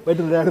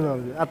പറ്റില്ലായിരുന്നു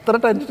പറഞ്ഞു. അത്ര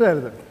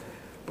ടെൻഷനായിരുന്നു.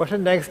 പക്ഷേ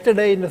നെക്സ്റ്റ്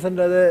ഡേ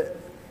ഇന്നസെൻ്റ് അത്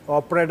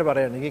ഓപ്പണായിട്ട്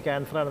പറയാണ്, എനിക്ക്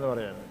ക്യാൻസറാണെന്ന്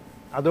പറയാണ്.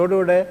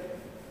 അതോടുകൂടെ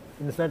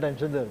ഇന്നസെൻ്റ്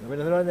ടെൻഷൻ തീർന്നു.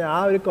 പിന്നെ പറഞ്ഞാൽ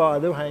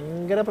അത്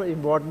ഭയങ്കര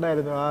ഇമ്പോർട്ടൻ്റ്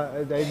ആയിരുന്നു.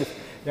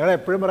 ഞങ്ങൾ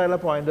എപ്പോഴും പറയാനുള്ള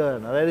പോയിന്റ്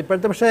അതാണ്. അതായത്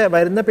ഇപ്പോഴത്തെ പക്ഷേ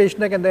വരുന്ന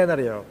പേഷ്യൻ്റൊക്കെ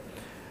എന്താണെന്നറിയോ,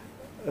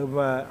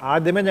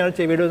 ആദ്യമേ ഞങ്ങൾ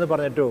ചെവിയുടെ ഒന്ന്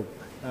പറഞ്ഞിട്ടു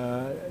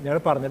ഞങ്ങൾ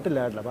പറഞ്ഞിട്ടില്ല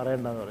കേട്ടോ,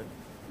 പറയണ്ടെന്ന് പറയും,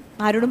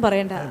 ആരോടും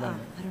പറയണ്ട.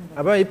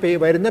 അപ്പോൾ ഈ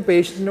വരുന്ന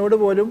പേഷ്യൻറ്റിനോട്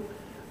പോലും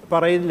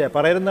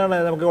പറയുന്നതാണ്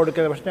നമുക്ക്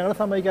കൊടുക്കുന്നത്. പക്ഷെ ഞങ്ങൾ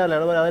സമ്മതിക്കാറില്ല.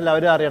 അതല്ല,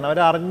 അവർ അറിയണം,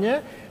 അവരറിഞ്ഞ്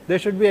they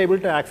should be able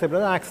to accept.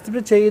 അത്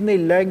ആക്സെപ്റ്റ്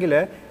ചെയ്യുന്നില്ലെങ്കിൽ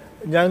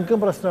ഞങ്ങൾക്കും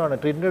പ്രശ്നമാണ്.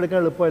 ട്രീറ്റ്മെൻറ്റ് എടുക്കാൻ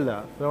എളുപ്പമല്ല.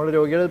 നമ്മൾ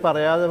രോഗികൾ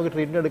പറയാതെ നമുക്ക്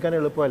ട്രീറ്റ്മെൻറ്റ് എടുക്കാൻ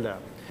എളുപ്പമല്ല.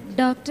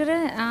 ഡോക്ടർ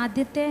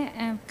ആദ്യത്തെ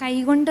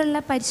കൈകൊണ്ടുള്ള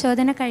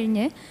പരിശോധന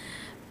കഴിഞ്ഞ്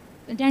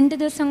 2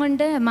 ദിവസം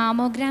കൊണ്ട്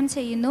മാമോഗ്രാം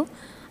ചെയ്യുന്നു.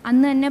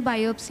 അന്ന് തന്നെ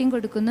ബയോപ്സിയും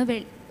കൊടുക്കുന്നു.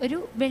 ഒരു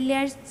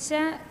വെള്ളിയാഴ്ച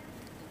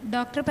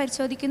ഡോക്ടർ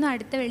പരിശോധിക്കുന്നു,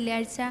 അടുത്ത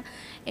വെള്ളിയാഴ്ച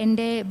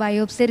എൻ്റെ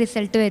ബയോപ്സി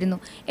റിസൾട്ട് വരുന്നു.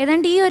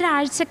 ഏതാണ്ട് ഈ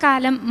ഒരാഴ്ച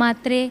കാലം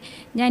മാത്രമേ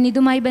ഞാൻ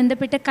ഇതുമായി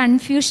ബന്ധപ്പെട്ട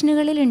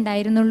കൺഫ്യൂഷനുകളിൽ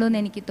ഉണ്ടായിരുന്നുള്ളൂ എന്ന്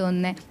എനിക്ക്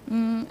തോന്നുന്നത്.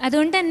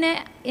 അതുകൊണ്ട് തന്നെ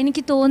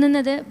എനിക്ക്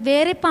തോന്നുന്നത്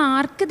വേറെ ഇപ്പോൾ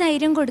ആർക്ക്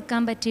ധൈര്യം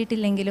കൊടുക്കാൻ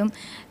പറ്റിയിട്ടില്ലെങ്കിലും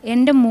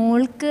എൻ്റെ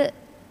മോൾക്ക്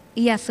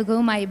ഈ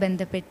അസുഖവുമായി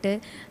ബന്ധപ്പെട്ട്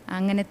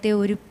അങ്ങനത്തെ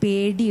ഒരു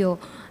പേടിയോ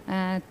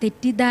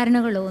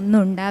തെറ്റിദ്ധാരണകളോ ഒന്നും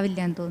ഉണ്ടാവില്ല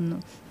എന്ന് തോന്നുന്നു.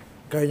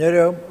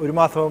 ഒരു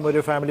മാസം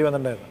ഒരു ഫാമിലി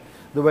വന്നിട്ടുണ്ടായിരുന്നു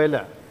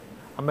ദുബായിലാണ്.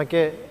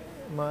 അമ്മയ്ക്ക്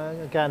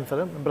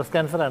ക്യാൻസറും ബ്രസ്റ്റ്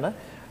ക്യാൻസറാണ്.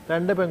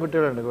 2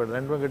 പെൺകുട്ടികളുണ്ട് കൂടെ.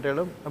 2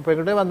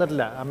 പെൺകുട്ടികൾ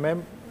വന്നിട്ടില്ല, അമ്മയും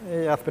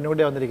ഹസ്ബൻഡും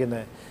കൂടി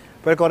വന്നിരിക്കുന്നത്.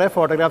 ഇപ്പോൾ കുറേ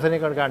ഫോട്ടോഗ്രാഫ്സ്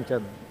എനിക്ക് കാണിച്ചു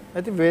തന്നു.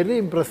 I very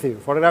impressive.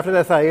 ഫോട്ടോഗ്രാഫി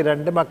രസമായി.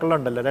 2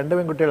 മക്കളുണ്ടല്ലോ, 2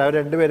 പെൺകുട്ടികൾ. അവർ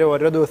 2 പേരും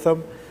ഓരോ ദിവസം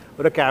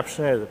ഒരു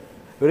ക്യാപ്ഷൻ എഴുതും.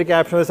 ഒരു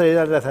ക്യാപ്ഷൻ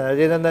എഴുതാൻ രസമാണ്.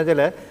 ചെയ്യുന്നതെന്ന്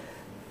വെച്ചാൽ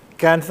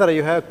cancer,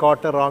 you have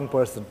caught a wrong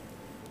person.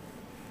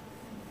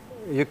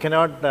 You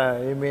cannot,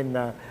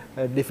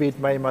 defeat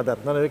my mother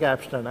എന്നൊരു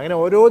ക്യാപ്ഷനാണ്. അങ്ങനെ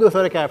ഓരോ ദിവസം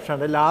ഒരു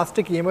ക്യാപ്ഷനാണ്.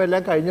 ലാസ്റ്റ് കീമോ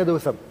എല്ലാം കഴിഞ്ഞ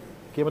ദിവസം,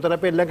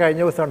 കീമോതെറാപ്പി എല്ലാം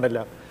കഴിഞ്ഞ ദിവസം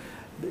ഉണ്ടല്ലോ,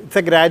 it's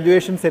A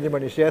graduation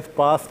ceremony. She has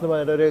pass എന്ന്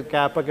പറഞ്ഞിട്ട് ഒരു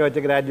ക്യാപ്പൊക്കെ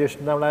വെച്ച്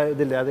ഗ്രാജുവേഷൻ നമ്മളെ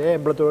ഇതില്ല, അതേ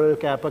എംബ്ലത്തോട് ഒരു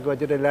ക്യാപ്പൊക്കെ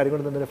വെച്ചിട്ട് എല്ലാവരും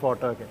കൂടി നിന്നൊരു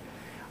ഫോട്ടോ ഒക്കെ.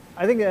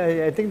 ഐ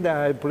തിങ്ക്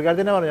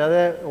പുള്ളിക്കാരത്തി തന്നെ പറഞ്ഞു,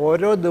 അത്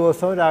ഓരോ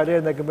ദിവസവും രാവിലെ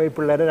എഴുന്നേൽക്കുമ്പോൾ ഈ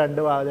പിള്ളേരെ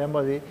 2 വാദം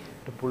മതി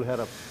പുൾ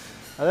ഹെയർ അപ്പ്.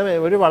 അത്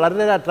ഒരു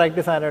വളരെ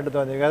അട്രാക്റ്റീവ് സാധനമായിട്ട്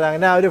തോന്നി. അത്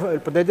അങ്ങനെ ആ ഒരു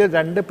പ്രത്യേകിച്ച്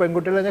 2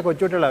 പെൺകുട്ടികൾ തന്നെ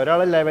കൊച്ചുകുട്ടികളാണ്, ഒരാൾ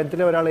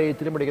 11ലും ഒരാൾ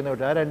 8ലും പഠിക്കുന്ന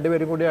കുട്ടി. ആ 2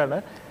 പേരും കൂടിയാണ്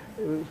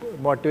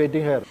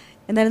മോട്ടിവേറ്റിംഗ് ഹെയർ.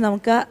 എന്തായാലും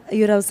നമുക്ക് ഈ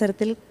ഒരു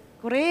അവസരത്തിൽ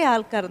കുറേ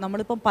ആൾക്കാർ,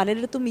 നമ്മളിപ്പം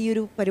പലരിടത്തും ഈ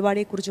ഒരു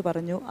പരിപാടിയെക്കുറിച്ച്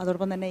പറഞ്ഞു,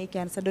 അതോടൊപ്പം തന്നെ ഈ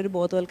ക്യാൻസറിൻ്റെ ഒരു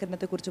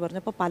ബോധവൽക്കരണത്തെക്കുറിച്ച്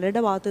പറഞ്ഞു. അപ്പോൾ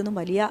പലരുടെ ഭാഗത്തു നിന്നും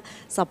വലിയ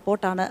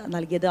സപ്പോർട്ടാണ്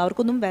നൽകിയത്.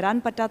 അവർക്കൊന്നും വരാൻ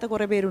പറ്റാത്ത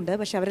കുറേ പേരുണ്ട്,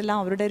 പക്ഷെ അവരെല്ലാം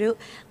അവരുടെ ഒരു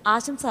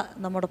ആശംസ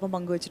നമ്മോടൊപ്പം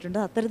പങ്കുവച്ചിട്ടുണ്ട്.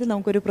 അത്തരത്തിൽ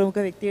നമുക്കൊരു പ്രമുഖ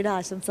വ്യക്തിയുടെ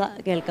ആശംസ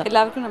കേൾക്കാം.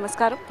 എല്ലാവർക്കും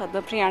നമസ്കാരം.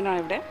 പദ്മപ്രിയാണ്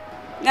ഇവിടെ.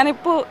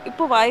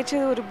 ഞാനിപ്പോൾ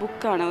വായിച്ചത് ഒരു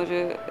ബുക്കാണ്.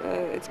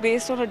 It's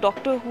based on A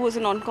doctor who was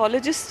an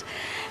oncologist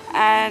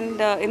and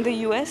in the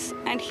US,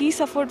 and he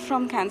suffered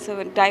from cancer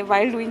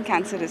while doing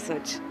cancer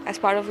research as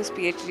part of his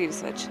PhD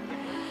research.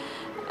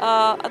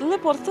 അതിൽ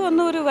പുറത്ത്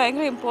വന്ന ഒരു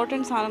ഭയങ്കര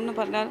ഇമ്പോർട്ടൻറ്റ് സാധനം എന്ന്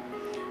പറഞ്ഞാൽ,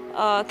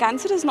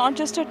 cancer is not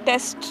just a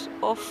test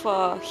of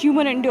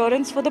human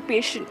endurance for the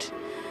patient.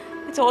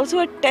 It's also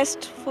a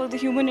test for the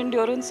human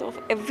endurance of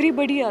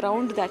everybody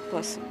around that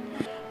person.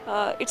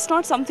 It's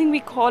not something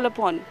we call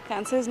upon.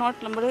 Cancer is not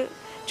നമ്മൾ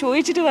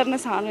ചോദിച്ചിട്ട് വരുന്ന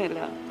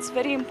സാധനമല്ല. It's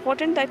very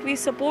important that we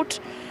support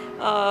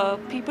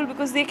people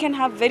because they can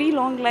have very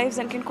long lives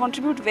and can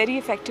contribute very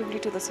effectively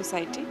to the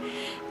society,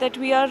 that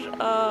we are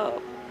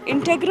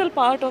integral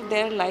part of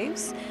their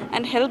lives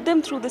and help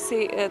them through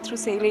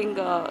sailing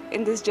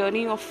in this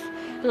journey of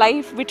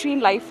life, between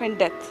life and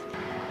death.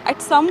 At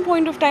some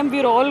point of time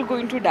we are all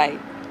going to die.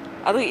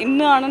 adu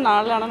innana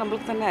naalana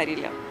namakku thanne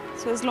ariyilla.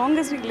 So as long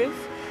as we live,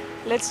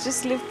 let's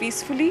just live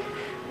peacefully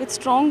with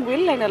strong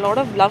will and a lot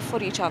of love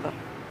for each other.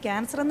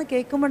 Cancer എന്ന്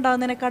കേൾക്കുമ്പോൾ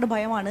ഉണ്ടാകുന്നതിനേക്കാൾ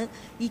ഭയമാണ്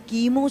ഈ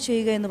chemo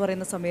ചെയ്യുക എന്ന്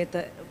പറയുന്ന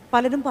സമയത്ത്.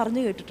 പലരും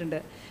പറഞ്ഞു കേട്ടിട്ടുണ്ട്.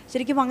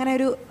 ശരിക്കും അങ്ങനെ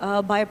ഒരു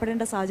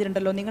ഭയപ്പെടേണ്ട സാഹചര്യം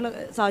ഉണ്ടല്ലോ,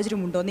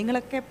 സാഹചര്യമുണ്ടോ?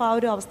 നിങ്ങളൊക്കെ ഇപ്പോൾ ആ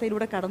ഒരു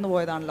അവസ്ഥയിലൂടെ കടന്നു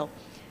പോയതാണല്ലോ.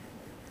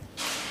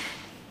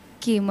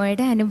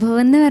 കീമോയുടെ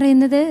അനുഭവം എന്ന്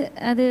പറയുന്നത്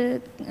അത്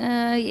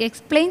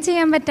എക്സ്പ്ലെയിൻ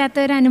ചെയ്യാൻ പറ്റാത്ത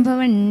ഒരു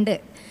അനുഭവം ഉണ്ട്.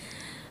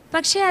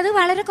 പക്ഷേ അത്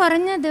വളരെ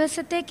കുറഞ്ഞ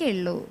ദിവസത്തേക്കേ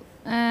ഉള്ളൂ.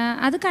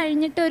 അത്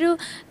കഴിഞ്ഞിട്ടൊരു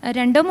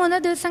 2-3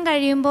 ദിവസം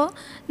കഴിയുമ്പോൾ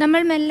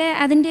നമ്മൾ മെല്ലെ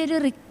അതിൻ്റെ ഒരു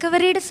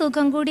റിക്കവറിയുടെ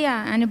സുഖം കൂടി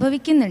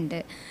അനുഭവിക്കുന്നുണ്ട്.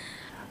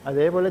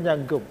 അതേപോലെ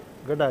ഞങ്ങൾക്കും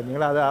കേട്ടോ,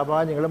 നിങ്ങൾ അത് ആ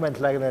ഭാഗം നിങ്ങൾ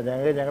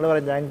മനസ്സിലാക്കുന്നത്. ഞങ്ങൾ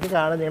പറയും,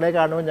 നിങ്ങളെ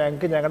കാണുമ്പോൾ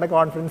ഞങ്ങളുടെ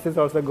confidence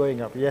is also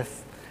going up. Yes,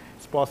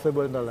 it's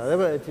possible എന്നുള്ളത്.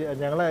 അത്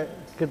ഞങ്ങളെ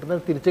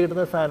തിരിച്ചു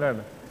കിട്ടുന്ന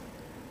സാധനമാണ്.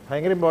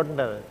 ഭയങ്കര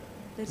ഇമ്പോർട്ടൻ്റ് അത്,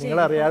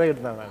 നിങ്ങളറിയാതെ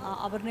കിട്ടുന്നതാണ്.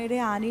 അപർണയുടെ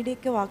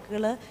ആനിയുടെയൊക്കെ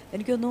വാക്കുകൾ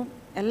എനിക്കൊന്നും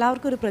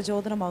എല്ലാവർക്കും ഒരു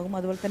പ്രചോദനമാകും,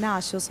 അതുപോലെ തന്നെ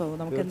ആശ്വാസമാകും.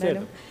 നമുക്ക്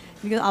എന്തായാലും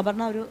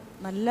അപർണ ഒരു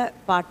നല്ല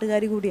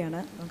പാട്ടുകാരി കൂടിയാണ്.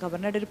 നമുക്ക്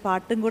അപർണയുടെ ഒരു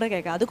പാട്ടും കൂടെ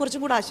കേൾക്കാം. അത്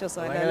കുറച്ചും കൂടെ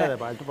ആശ്വാസമല്ലേ അല്ലേ?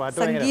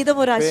 സംഗീതം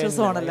ഒരു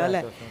ആശ്വാസമാണല്ലോ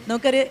അല്ലേ?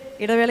 നമുക്കൊരു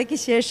ഇടവേളയ്ക്ക്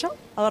ശേഷം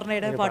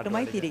അപർണയുടെ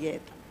പാട്ടുമായി തിരികെ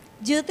എത്താം.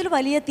 ജീവിതത്തിൽ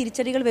വലിയ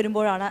തിരിച്ചടികൾ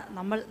വരുമ്പോഴാണ്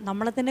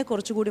നമ്മളെ തന്നെ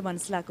കുറച്ചുകൂടി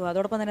മനസ്സിലാക്കുക.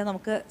 അതോടൊപ്പം തന്നെ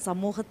നമുക്ക്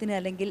സമൂഹത്തിന്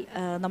അല്ലെങ്കിൽ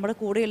നമ്മുടെ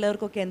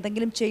കൂടെയുള്ളവർക്കൊക്കെ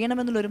എന്തെങ്കിലും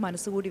ചെയ്യണമെന്നുള്ളൊരു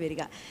മനസ്സുകൂടി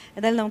വരിക.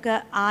 എന്തായാലും നമുക്ക്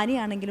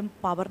ആനിയാണെങ്കിലും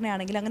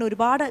പവർണയാണെങ്കിലും അങ്ങനെ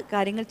ഒരുപാട്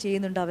കാര്യങ്ങൾ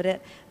ചെയ്യുന്നുണ്ട് അവർ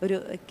ഒരു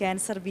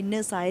ക്യാൻസർ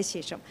വിന്നേഴ്സ് ആയ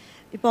ശേഷം.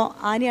 ഇപ്പോൾ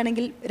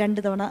ആനിയാണെങ്കിൽ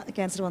 2 തവണ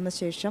ക്യാൻസർ വന്ന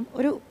ശേഷം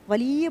ഒരു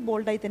വലിയ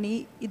ബോൾഡായി തന്നെ ഈ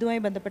ഇതുമായി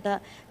ബന്ധപ്പെട്ട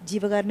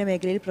ജീവകാരുണ്യ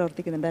മേഖലയിൽ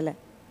പ്രവർത്തിക്കുന്നുണ്ട് അല്ലേ?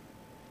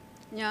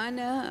 ഞാൻ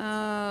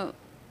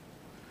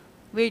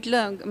വീട്ടിൽ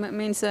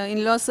മീൻസ്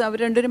ഇൻലോസ് അവർ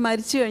 2 പേരും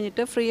മരിച്ചു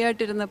കഴിഞ്ഞിട്ട് ഫ്രീ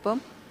ആയിട്ടിരുന്നപ്പം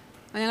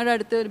ഞങ്ങളുടെ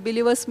അടുത്ത് ഒരു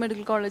ബിലീവേഴ്സ്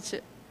മെഡിക്കൽ കോളേജ്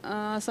ആ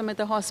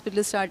സമയത്ത്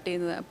ഹോസ്പിറ്റൽ സ്റ്റാർട്ട്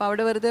ചെയ്യുന്നത്. അപ്പോൾ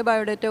അവിടെ വെറുതെ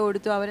ബയോഡേറ്റ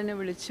കൊടുത്തു, അവരെന്നെ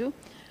വിളിച്ചു.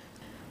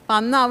 അപ്പം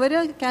അന്ന് അവർ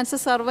ക്യാൻസർ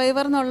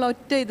സർവൈവർ എന്നുള്ള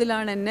ഒറ്റ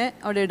ഇതിലാണ് എന്നെ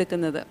അവിടെ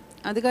എടുക്കുന്നത്.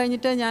 അത്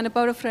കഴിഞ്ഞിട്ട്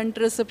ഞാനിപ്പോൾ അവിടെ ഫ്രണ്ട്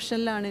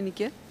റിസപ്ഷനിലാണ്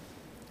എനിക്ക്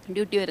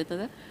ഡ്യൂട്ടി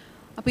വരുന്നത്.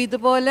 അപ്പോൾ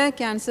ഇതുപോലെ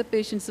ക്യാൻസർ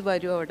പേഷ്യൻസ്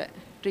വരും അവിടെ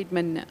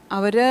ട്രീറ്റ്മെൻറ്റിന്.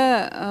 അവർ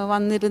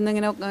വന്നിരുന്ന്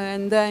ഇങ്ങനെ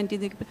എന്താ ആൻറ്റി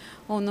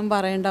ഒന്നും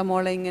പറയണ്ട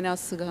മോളെ ഇങ്ങനെ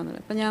അസുഖമാണ്.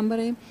 അപ്പം ഞാൻ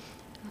പറയും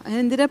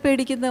എന്തിനാ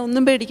പേടിക്കുന്നത്,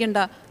 ഒന്നും പേടിക്കണ്ട,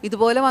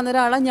 ഇതുപോലെ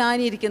വന്നൊരാളാണ്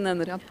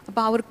ഞാനിരിക്കുന്നതെന്ന് പറയും.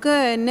 അപ്പോൾ അവർക്ക്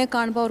എന്നെ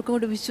കാണുമ്പോൾ അവർക്കും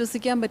കൂടി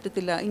വിശ്വസിക്കാൻ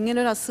പറ്റത്തില്ല.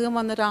 ഇങ്ങനൊരു അസുഖം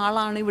വന്ന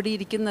ഒരാളാണ് ഇവിടെ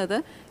ഇരിക്കുന്നത്,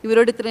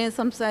 ഇവരോട് ഇത്രയും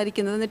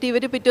സംസാരിക്കുന്നത്. എന്നിട്ട്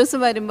ഇവർ പിറ്റേ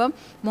ദിവസം വരുമ്പം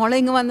മോളെ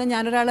ഇങ്ങ് വന്ന്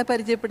ഞാനൊരാളെ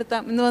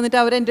പരിചയപ്പെടുത്താം എന്ന് വന്നിട്ട്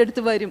അവരെൻ്റെ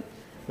അടുത്ത് വരും.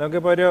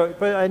 നമുക്കിപ്പോൾ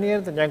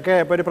ഞങ്ങൾക്ക്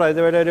ഇപ്പോൾ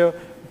ഒരു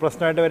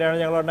പ്രശ്നമായിട്ട്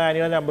വരികയാണെങ്കിൽ ഞങ്ങൾ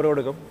ആനിയുടെ നമ്പർ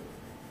കൊടുക്കും,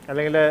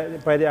 അല്ലെങ്കിൽ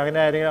അങ്ങനെ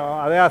ആരെങ്കിലും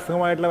അതേ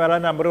അസുഖമായിട്ടുള്ള വേറെ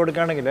നമ്പർ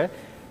കൊടുക്കുകയാണെങ്കിൽ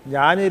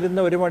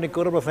ഞാനിരുന്ന് 1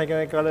 മണിക്കൂർ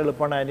പ്രസംഗിക്കുന്നതിനേക്കാൾ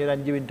എളുപ്പമാണ് ആനിയൊരു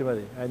 5 മിനിറ്റ്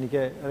മതി.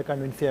 എനിക്ക് അത്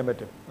കൺവിൻസ് ചെയ്യാൻ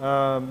പറ്റും.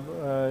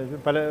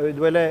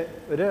 ഇതുപോലെ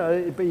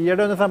ഇപ്പോൾ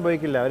ഈയിടെ ഒന്നും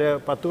സംഭവിക്കില്ല. ഒരു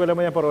 10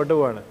 കൊല്ലം ഞാൻ പുറകോട്ട്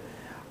പോവാണ്.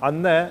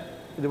 അന്ന്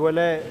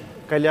ഇതുപോലെ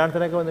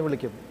കല്യാണത്തിനൊക്കെ വന്ന്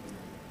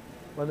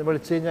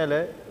വിളിച്ചു കഴിഞ്ഞാൽ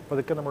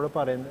പതുക്കെ നമ്മൾ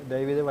പറയും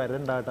ദയവീത്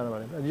വരണ്ടാട്ടെന്ന്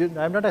പറയും.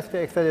 ഐ എം നോട്ട്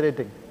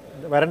എക്സാജറേറ്റിംഗ്,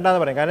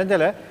 വരണ്ടെന്ന് പറയും. കാരണം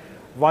വെച്ചാൽ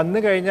വന്നു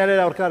കഴിഞ്ഞാൽ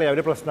അവർക്കറിയാം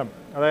ഒരു പ്രശ്നം,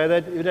 അതായത്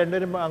ഇവർ 2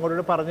 പേരും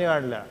അങ്ങോട്ടും പറഞ്ഞു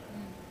കാണില്ല,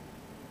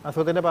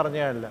 അസുഖത്തിൻ്റെ പറഞ്ഞു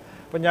കാണില്ല.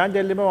 അപ്പോൾ ഞാൻ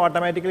ചെല്ലുമ്പോൾ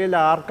ഓട്ടോമാറ്റിക്കലി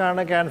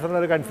ആർക്കാണ്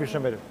ക്യാൻസറിനൊരു കൺഫ്യൂഷൻ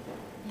വരും.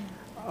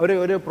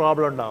 ഒരു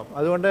പ്രോബ്ലം ഉണ്ടാവും.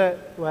 അതുകൊണ്ട്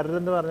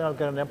വരരുതെന്ന് പറഞ്ഞ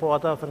ആൾക്കാരുണ്ട്. ഞാൻ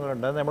പോകാത്ത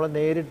അവസരങ്ങളുണ്ട്. നമ്മൾ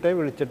നേരിട്ട്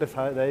വിളിച്ചിട്ട്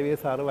ദയവീ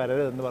സാറ്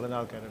വരരുതെന്ന് പറഞ്ഞ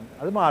ആൾക്കാരുണ്ട്.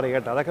 അത് മാറി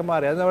കേട്ടോ, അതൊക്കെ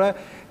മാറി. അത് നമ്മളെ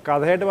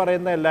കഥയായിട്ട്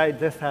പറയുന്നതല്ല,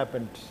 ഇറ്റ് ജസ്റ്റ്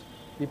ഹാപ്പൻഡ്.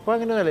 ഇപ്പം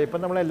അങ്ങനെയൊന്നുമല്ല. ഇപ്പം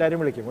നമ്മളെല്ലാവരും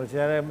വിളിക്കും,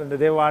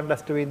 they want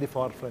us to be in the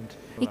forefront.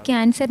 ഈ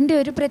ക്യാൻസറിൻ്റെ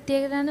ഒരു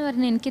പ്രത്യേകത എന്ന്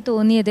പറഞ്ഞാൽ എനിക്ക്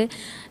തോന്നിയത്,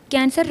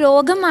 ക്യാൻസർ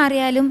രോഗം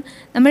മാറിയാലും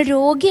നമ്മൾ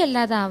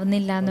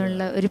രോഗിയല്ലാതാവുന്നില്ല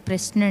എന്നുള്ള ഒരു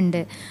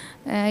പ്രശ്നമുണ്ട്.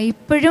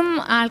 ഇപ്പോഴും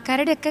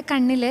ആൾക്കാരുടെയൊക്കെ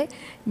കണ്ണിൽ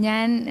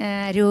ഞാൻ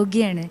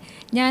രോഗിയാണ്.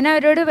 ഞാൻ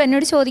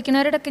എന്നോട്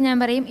ചോദിക്കുന്നവരോടൊക്കെ ഞാൻ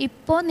പറയും,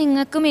 ഇപ്പോൾ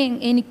നിങ്ങൾക്കും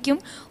എനിക്കും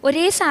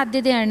ഒരേ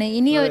സാധ്യതയാണ്,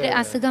 ഇനി ഒരു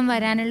അസുഖം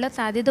വരാനുള്ള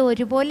സാധ്യത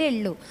ഒരുപോലെ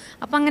ഉള്ളൂ.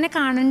 അപ്പം അങ്ങനെ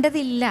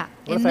കാണേണ്ടതില്ല.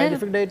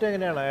 സയന്റിഫിക് ഡേറ്റ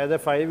എങ്ങനെയാണ്? അതായത്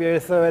 5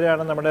 years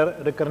വരെയാണ് നമ്മുടെ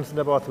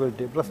റിക്കറൻസിൻ്റെ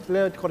പോസിബിലിറ്റി. പ്ലസിൽ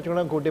കുറച്ചും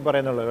കൂടെ കൂട്ടി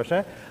പറയുന്നുള്ളൂ. പക്ഷേ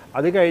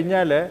അത്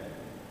കഴിഞ്ഞാൽ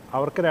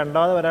അവർക്ക്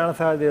രണ്ടാമത് വരാനുള്ള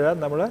സാധ്യത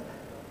നമ്മൾ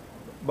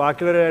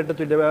ബാക്കിയുള്ളവരായിട്ട്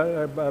തുല്യ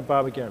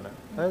പ്രാപിക്കുകയാണ്.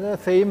 അതായത്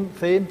സെയിം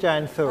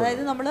ചാൻസ്.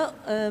 അതായത് നമ്മൾ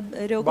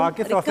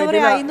റിക്കവറി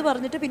ആയി എന്ന്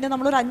പറഞ്ഞിട്ട് പിന്നെ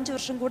നമ്മൾ ഒരു 5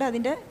 വർഷം കൂടെ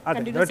അതിന്റെ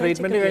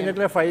ട്രീറ്റ്മെന്റ്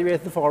കഴിഞ്ഞിട്ട് 5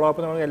 years ഫോളോ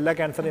അപ്പ് നമ്മൾ എല്ലാ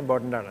ക്യാൻസറും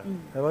ഇമ്പോർട്ടൻ്റ് ആണ്.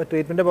 അതുപോലെ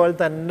ട്രീറ്റ്മെന്റ് പോലെ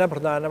തന്നെ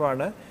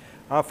പ്രധാനമാണ്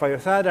ആ 5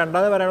 years.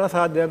 രണ്ടാമത് വരാനുള്ള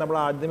സാധ്യത നമ്മൾ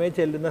ആദ്യമേ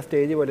ചെല്ലുന്ന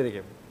സ്റ്റേജ് പോലെ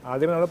ഇരിക്കും.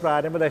 ആദ്യമേ നമ്മൾ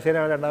പ്രാരംഭ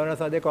ദശയിലാണ്, രണ്ടാമത്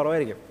സാധ്യത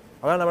കുറവായിരിക്കും.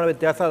 അതാണ് നമ്മുടെ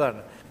വ്യത്യാസം.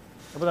 അതാണ്.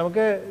 അപ്പോൾ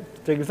നമുക്ക്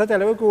ചികിത്സ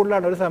ചിലവ്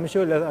കൂടുതലാണ്, ഒരു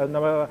സംശയമില്ല.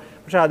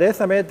 പക്ഷെ അതേ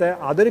സമയത്ത്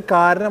അതൊരു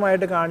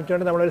കാരണമായിട്ട്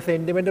കാണിച്ചുകൊണ്ട് നമ്മളൊരു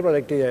സെൻറ്റിമെൻറ്റ്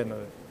പ്രൊജക്റ്റ്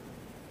ചെയ്യുന്നത്,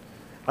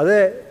 അത്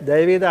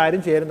ദയവീത്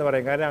ആരും ചേരുന്ന്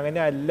പറയും. കാരണം അങ്ങനെ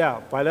അല്ല.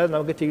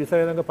 നമുക്ക് ചികിത്സ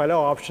നമുക്ക് പല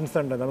ഓപ്ഷൻസ്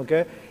ഉണ്ട്. നമുക്ക്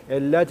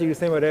എല്ലാ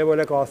ചികിത്സയും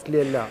ഒരേപോലെ കോസ്റ്റ്ലി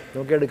അല്ല.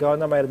 നമുക്ക്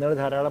എടുക്കാവുന്ന മരുന്നുകൾ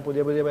ധാരാളം,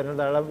 പുതിയ മരുന്നുകൾ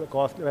ധാരാളം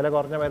വില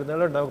കുറഞ്ഞ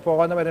മരുന്നുകളുണ്ട്, നമുക്ക്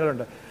പോകാവുന്ന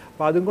മരുന്നുകളുണ്ട്.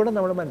 അപ്പോൾ അതും കൂടെ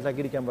നമ്മൾ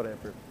മനസ്സിലാക്കിയിരിക്കാൻ പറയാം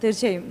എപ്പോഴും.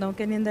 തീർച്ചയായും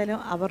നമുക്ക് ഇനി എന്തായാലും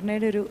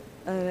അപർണയുടെ ഒരു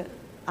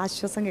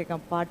ആശ്വാസം കേൾക്കാം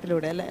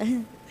പാട്ടിലൂടെ അല്ലേ?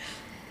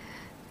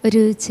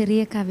 ഒരു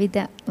ചെറിയ കവിത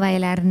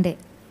വയലാറിൻ്റെ.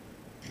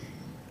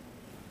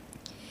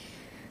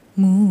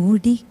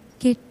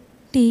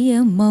 മൂടിക്കെട്ടിയ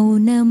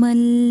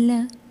മൗനമല്ല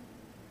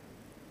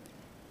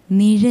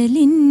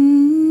നിഴലിൻ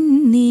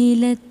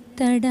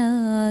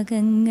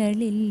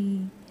നീലത്തടാകങ്ങളിൽ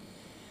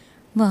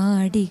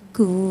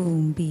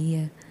വാടിക്കൂമ്പിയ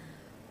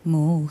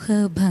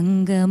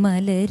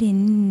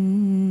മോഹഭംഗമലരിൻ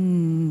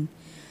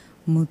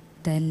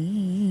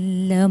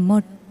മുത്തല്ല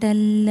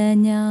മൊട്ടല്ല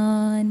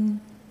ഞാൻ.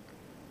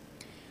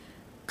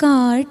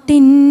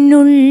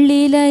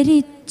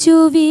 കാട്ടിനുള്ളിലരിച്ചു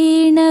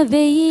വീണ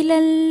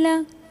വെയിലല്ല,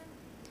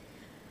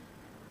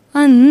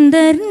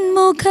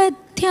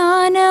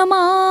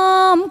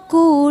 അന്തർമുഖധ്യാനമാം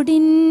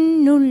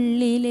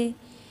കൂടിനുള്ളിലെ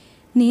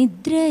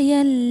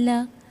നിദ്രയല്ല,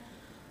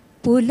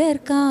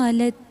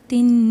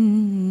 പുലർകാലത്തിൻ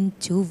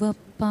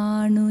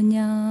ചുവപ്പാണു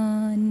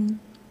ഞാൻ.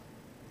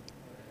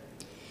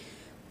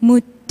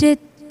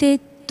 മുറ്റത്തെ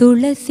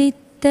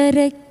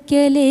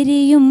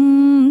തുളസിത്തറയ്ക്കലെരിയും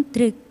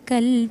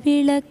തൃക്കൽ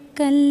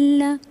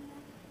വിളക്കല്ല,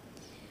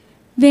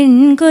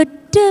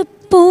 വെൺകൊറ്റ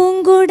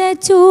പൂങ്കുട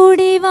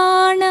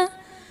ചൂടിവാണ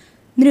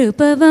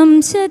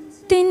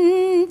നൃപവംശത്തിൻ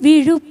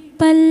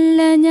വിഴുപ്പല്ല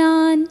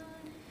ഞാൻ.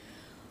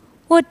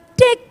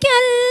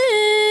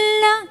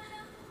 ഒറ്റയ്ക്കല്ല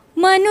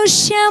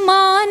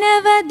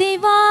മനുഷ്യമാനവ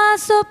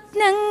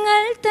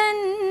ദിവാസ്വപ്നങ്ങൾ തൻ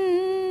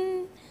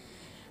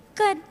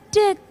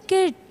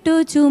കറ്റക്കെട്ടു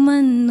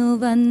ചുമന്നു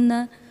വന്ന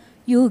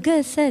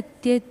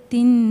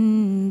യുഗസത്യത്തിൻ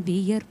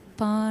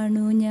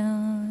വിയർപ്പാണു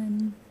ഞാൻ.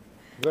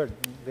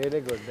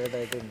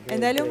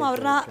 എന്തായാലും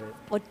അവരുടെ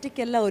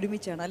ഒറ്റയ്ക്കല്ല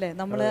ഒരുമിച്ചാണ് അല്ലേ?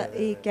 നമ്മൾ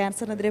ഈ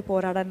ക്യാൻസറിനെതിരെ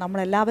പോരാടാൻ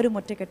നമ്മളെല്ലാവരും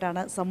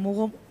ഒറ്റക്കെട്ടാണ്.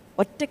 സമൂഹം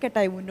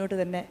ഒറ്റക്കെട്ടായി മുന്നോട്ട്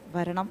തന്നെ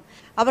വരണം.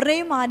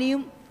 അവരുടെയും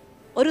ആനയും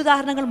ഒരു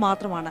ഉദാഹരണങ്ങൾ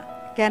മാത്രമാണ്.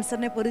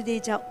 ക്യാൻസറിനെ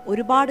പൊരുജയിച്ച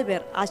ഒരുപാട്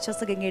പേർ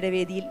ആശ്വാസഗംഗയുടെ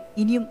വേദിയിൽ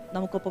ഇനിയും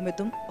നമുക്കൊപ്പം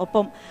എത്തും.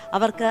 ഒപ്പം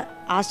അവർക്ക്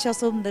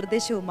ആശ്വാസവും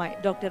നിർദ്ദേശവുമായി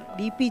ഡോക്ടർ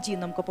DPG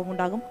നമുക്കൊപ്പം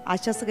ഉണ്ടാകും.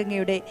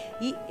 ആശ്വാസഗംഗയുടെ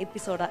ഈ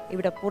എപ്പിസോഡ്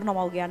ഇവിടെ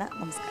പൂർണ്ണമാവുകയാണ്.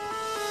 നമസ്കാരം.